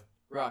 Okay.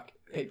 Rock,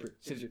 paper,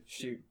 scissors,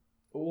 shoot.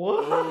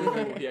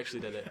 What? He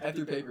actually did it. I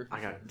threw paper.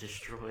 I got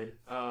destroyed.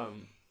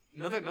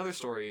 Another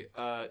story.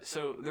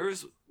 So there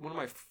was one of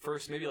my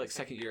first, maybe like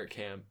second year at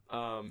camp.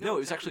 No, it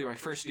was actually my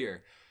first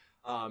year.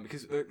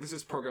 Because there's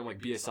this program like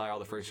BSI, all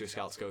the first year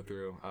scouts go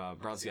through.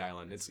 Brownsea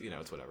Island. It's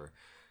it's whatever.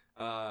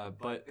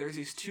 But there's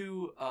these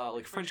two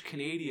like French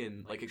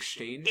Canadian like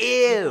exchange.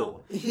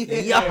 Ew.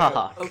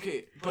 Yuck.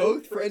 Okay,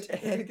 Both French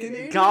and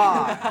Canadian.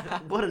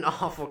 God, what an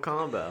awful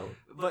combo.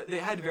 But they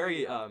had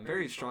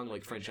very strong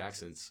like French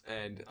accents,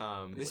 and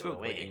they spoke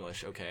like Wait.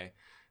 English, okay.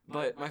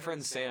 But my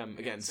friend Sam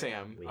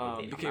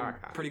became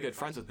pretty good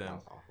friends with them.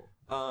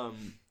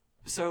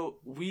 So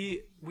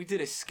we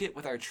did a skit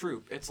with our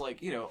troop. It's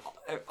like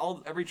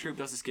every troop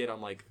does a skit on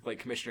like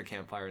Commissioner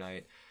Campfire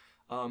Night.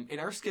 And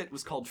our skit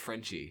was called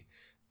Frenchie.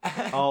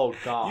 Oh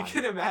God. You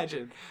can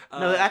imagine.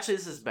 No, actually,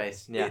 this is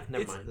based. Yeah,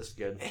 never it's- mind. This is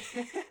good.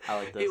 I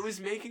like this. It was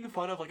making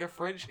fun of like a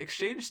French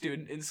exchange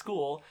student in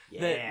school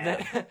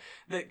Yeah.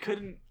 that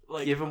couldn't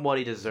like Give him what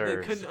he they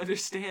deserves. couldn't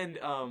understand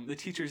the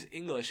teacher's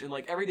English, and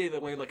like every day they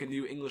learned like a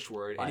new English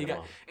word, Fight him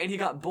off. and he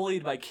got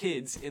bullied by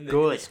kids in the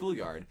Good.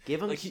 schoolyard.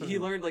 Give him Like he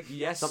learned like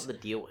yes, something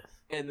to deal with.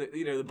 and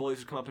the bullies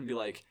would come up and be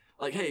like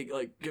hey,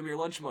 like give me your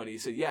lunch money. He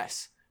said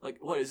yes. Like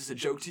what is this a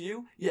joke to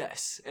you?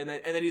 Yes, and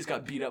then he just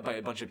got beat up by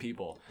a bunch of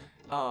people.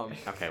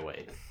 Okay,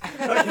 wait.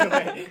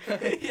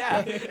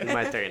 Yeah. You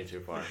might take it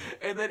too far.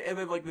 And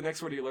then like the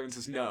next word he learns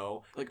is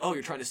no. Like, oh,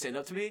 you're trying to stand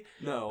up to me?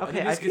 No. And Okay,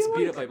 then he I just gets feel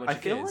beat like up by a bunch I of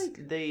feel kids.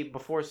 like they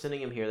before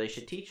sending him here, they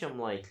should teach him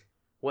like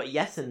what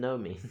yes and no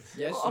means.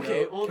 Yes.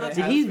 Okay, no. well, Can I that's-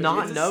 Did have he food?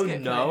 not It's a know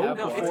skit. no have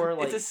No, one? before it's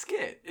like? a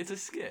skit. It's a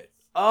skit.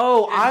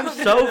 Oh, I'm No,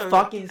 so no.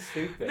 fucking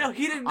stupid. No,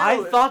 he didn't know.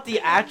 I thought the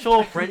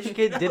actual French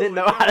kid didn't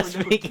know how to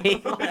no. speak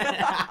English.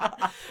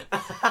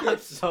 I'm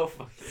so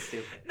fucking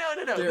stupid. No.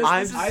 Dude,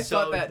 I'm This is- I so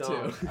thought that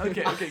dumb. too.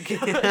 Okay,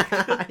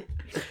 good.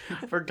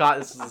 Forgot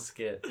this was a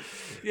skit.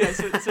 Yeah,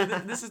 so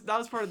that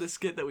was part of the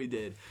skit that we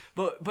did.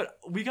 But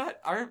we got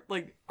our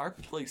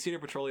senior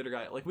patrol leader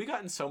guy, like we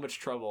got in so much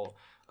trouble.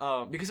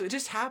 Because it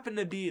just happened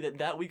to be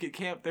that week at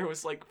camp there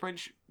was like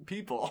French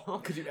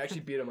people. Could you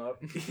actually beat him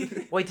up?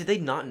 Wait, did they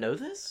not know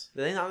this?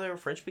 Did they not know they were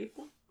French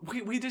people?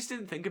 we just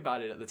didn't think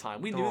about it at the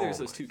time. We knew there was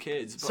those two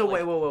kids. But So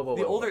like, wait.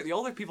 the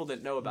older people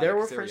didn't know about it. There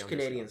were 'cause they French younger,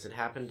 Canadians that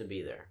happened to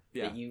be there.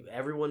 Yeah. That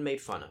everyone made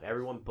fun of,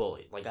 everyone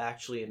bullied, like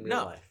actually in real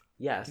No. life.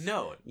 Yes.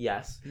 No.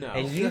 Yes. No.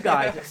 And you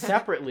guys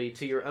separately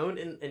to your own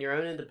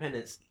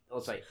independence,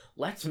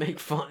 let's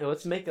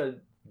make a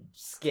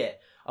skit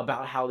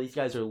about how these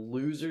guys are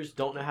losers,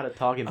 don't know how to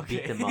talk, and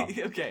beat them up.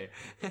 Okay.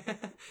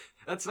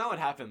 That's not what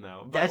happened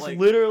though. But, That's like,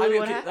 literally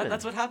what happened.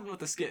 That's what happened with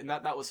the skit, and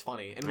that was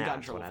funny, and we Yeah, got in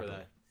that's trouble what for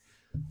happened. that.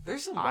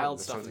 There's some Ah, wild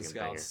that stuff sounds in like a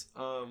banger.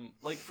 Scouts.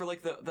 Like for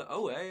like the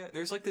OA,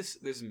 there's like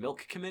this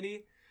milk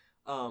committee,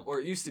 or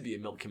it used to be a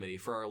milk committee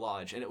for our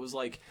lodge, and it was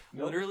like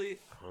literally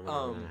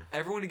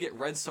everyone would get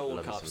red Solo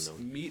Love me some cups, milk.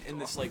 meet in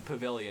this like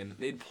pavilion.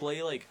 They'd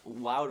play like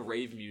loud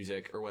rave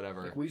music or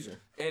whatever, Like Weezer.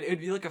 and it'd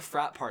be like a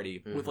frat party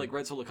Mm-hmm. with like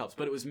red Solo cups,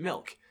 but it was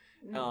milk.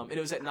 And it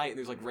was at night, and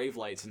there's like rave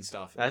lights and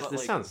stuff. This But, like,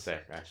 sounds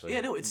sick, actually.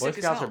 Yeah, no, it's Boy sick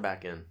as Scouts hell. are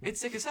back in. It's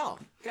sick as hell.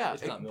 Yeah,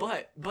 It's not milk.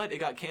 but it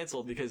got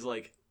canceled because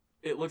like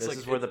it looks This like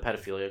is where the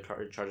pedophilia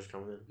charges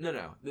come in.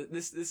 no.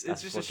 This it's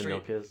That's just a what the straight.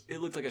 milk is. It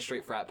looked like a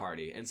straight frat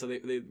party, and so they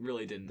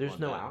really didn't. There's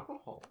want no that.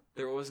 alcohol.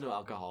 There was no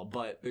alcohol,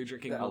 but they're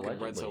drinking Yeah, milk in red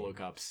allegedly. Solo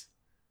cups,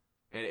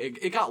 and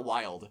it got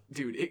wild,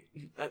 dude.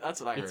 That's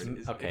what I heard.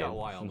 Okay. It got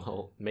wild.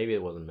 Well, maybe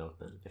it wasn't milk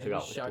then. If it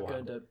got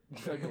Shotgun wild.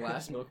 to a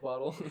glass milk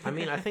bottle. I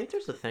mean, I think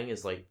there's a thing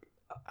is like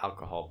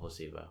alcohol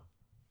placebo.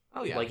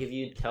 Oh yeah. Like if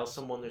you tell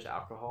someone there's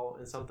alcohol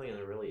in something and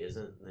there really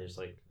isn't, there's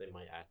like they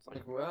might act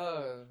like.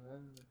 Well,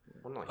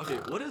 I'm like, Okay,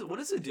 what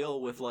is the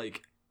deal with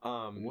like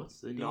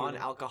what's the deal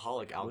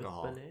non-alcoholic with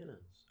alcohol? bananas?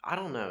 I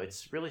don't know.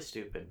 It's really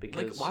stupid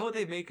because Like, why would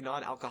they make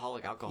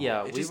non-alcoholic alcohol?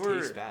 yeah, it we just were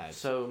tastes bad.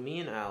 so me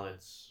and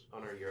Alex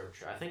on our Europe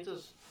trip. I think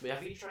this.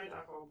 Have you tried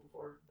alcohol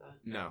before? That?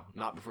 No,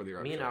 not before the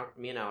Europe Me and trip.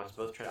 me and Alex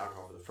both tried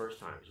alcohol for the first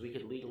time because we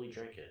could legally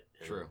drink it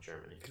in True.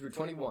 Germany because we're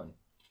 21.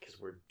 because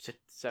we're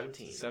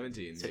 17.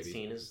 17, maybe.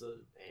 16 is the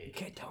You age.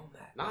 can't tell them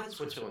that. Not in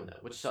Switzerland though,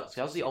 which sucks.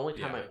 That was the only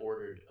time Yeah. I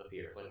ordered a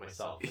beer, like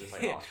myself. It was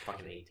like, Yeah. oh, it's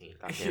fucking 18.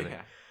 God damn it.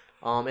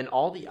 Yeah. And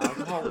all the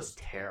alcohol was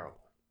terrible.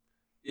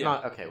 Yeah.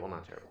 Not okay, well,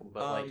 not terrible,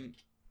 but like,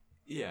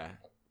 yeah.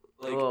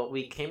 Like, well,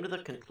 we came to the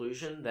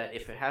conclusion that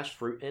if it has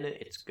fruit in it,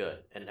 it's good,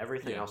 and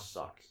everything Yeah. else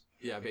sucks.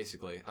 Yeah,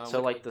 basically.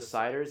 So like the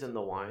ciders and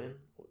the wine,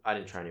 I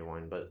didn't try any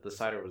wine, but the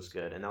cider was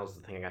good, and that was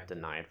the thing I got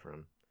denied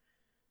from.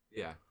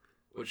 Yeah,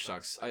 which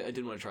sucks. I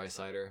didn't want to try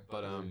cider,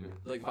 but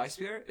like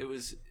Weissbier, it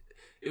was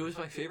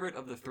my favorite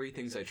of the 3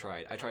 things I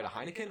tried. I tried a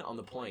Heineken on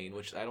the plane,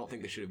 which I don't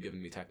think they should have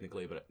given me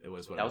technically, but it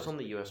was what. That was on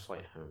the U.S.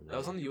 flight home. Right? That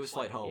was on the U.S.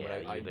 flight home, Yeah,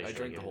 but I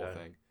drank the whole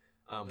thing.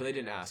 But they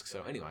didn't ask,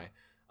 so anyway.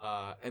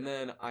 And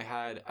then I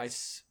had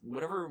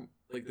whatever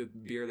like the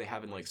beer they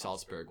have in like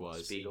Salzburg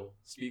was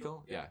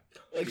Spiegel, yeah,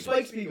 Like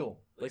Spike Spiegel.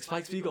 like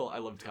Spike Spiegel. I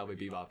loved Cowboy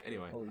Bebop.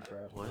 Anyway, Holy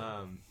crap. What?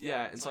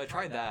 yeah, and so I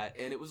tried that,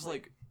 and it was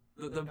like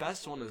the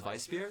best one was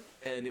Weissbier,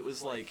 and it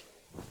was like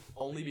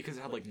only because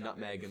it had like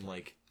nutmeg and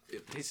like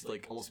it tasted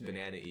like almost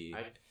banana-y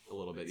a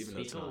little bit, even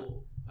though it's not.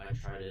 Spiegel, I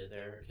tried it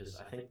there because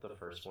I think the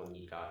first one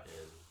you got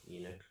in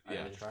Munich, I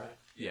didn't try.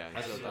 Yeah,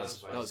 that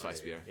was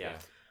Weissbier. Yeah.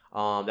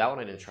 That one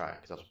I didn't try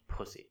because I was a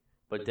pussy.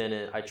 But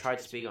then I tried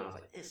Spiegel and I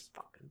was like, this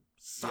fucking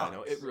sucks.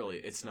 Yeah, no,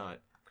 it's not.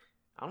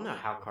 I don't know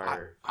how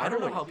Carter. I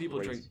don't know how people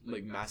drink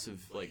like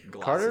massive like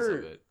glasses Carter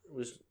of it.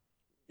 was.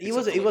 He Except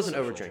wasn't. for, He like, wasn't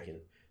social. over drinking.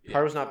 Yeah.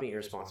 Carter was not being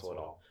irresponsible at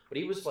all. But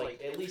he was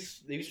like, at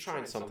least he was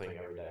trying something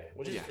every day,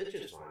 which is it's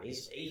just fine.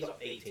 He's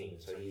 18,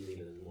 so he's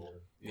even more.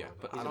 Yeah,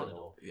 but he's I an don't.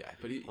 adult. Yeah,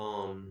 but he.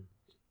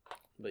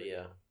 But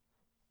yeah,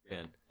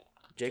 Man.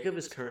 Jacob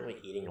is currently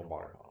eating a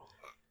water bottle.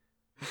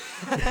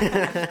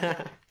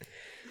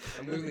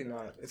 I'm literally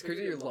not. It's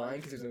crazy you're lying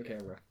because there's no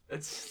camera.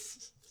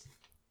 It's.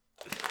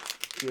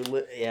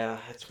 Yeah,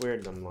 it's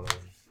weird. I'm lying.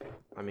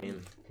 I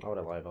mean, why would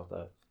I lie about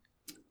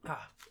that?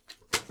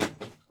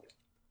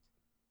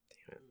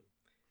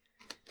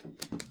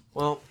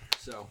 Well,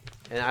 So.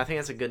 and I think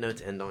that's a good note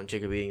to end on.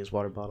 Jacob eating his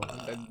water bottle.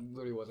 That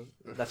literally wasn't.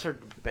 That's our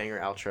banger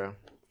outro.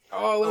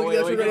 Oh, wait,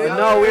 that's wait, already- wait.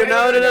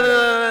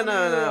 No,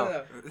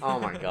 no. Oh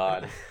my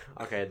god.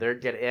 Okay, they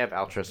have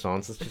outro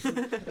songs. Let's just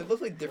It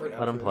looks like different.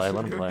 let them play.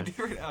 Let them play.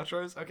 Different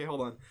outros. Okay,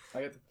 hold on.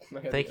 I got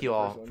Thank the you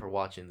all first one. for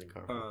watching the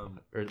car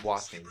or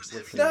watching.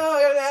 listening. No,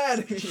 I got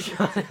an ad.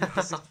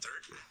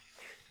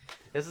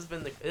 This has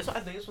been I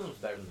think this one was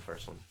better than the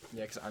first one.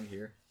 Yeah, because I'm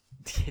here.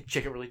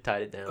 Jacob really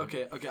tied it down.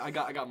 Okay, I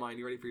got mine.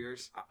 You ready for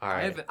yours? All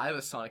right. I have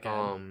a Sonic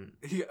ad.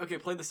 Okay,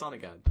 play the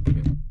Sonic ad.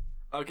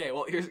 Okay,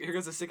 well here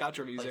goes the sick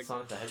outro music. Like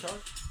Sonic the Hedgehog.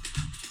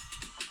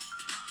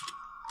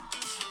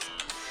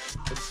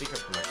 It's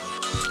secret commercial.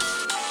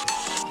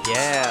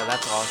 Yeah,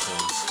 that's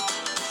awesome.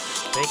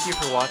 Thank you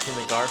for watching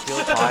the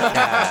Garfield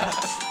podcast.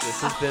 This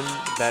has been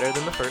better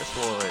than the first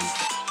one.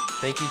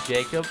 Thank you,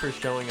 Jacob, for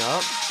showing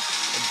up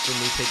and for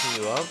me picking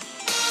you up.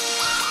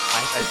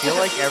 I feel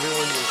like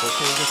everyone who's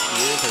listening to this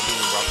ears are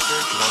being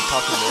ruptured because I'm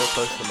talking real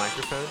close to the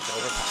microphone.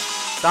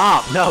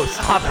 Stop! No,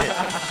 stop it.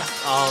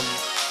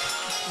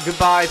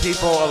 Goodbye,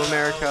 people of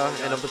America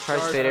and of the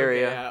tri-state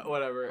area. Yeah,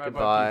 whatever.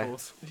 Goodbye.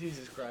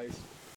 Jesus Christ.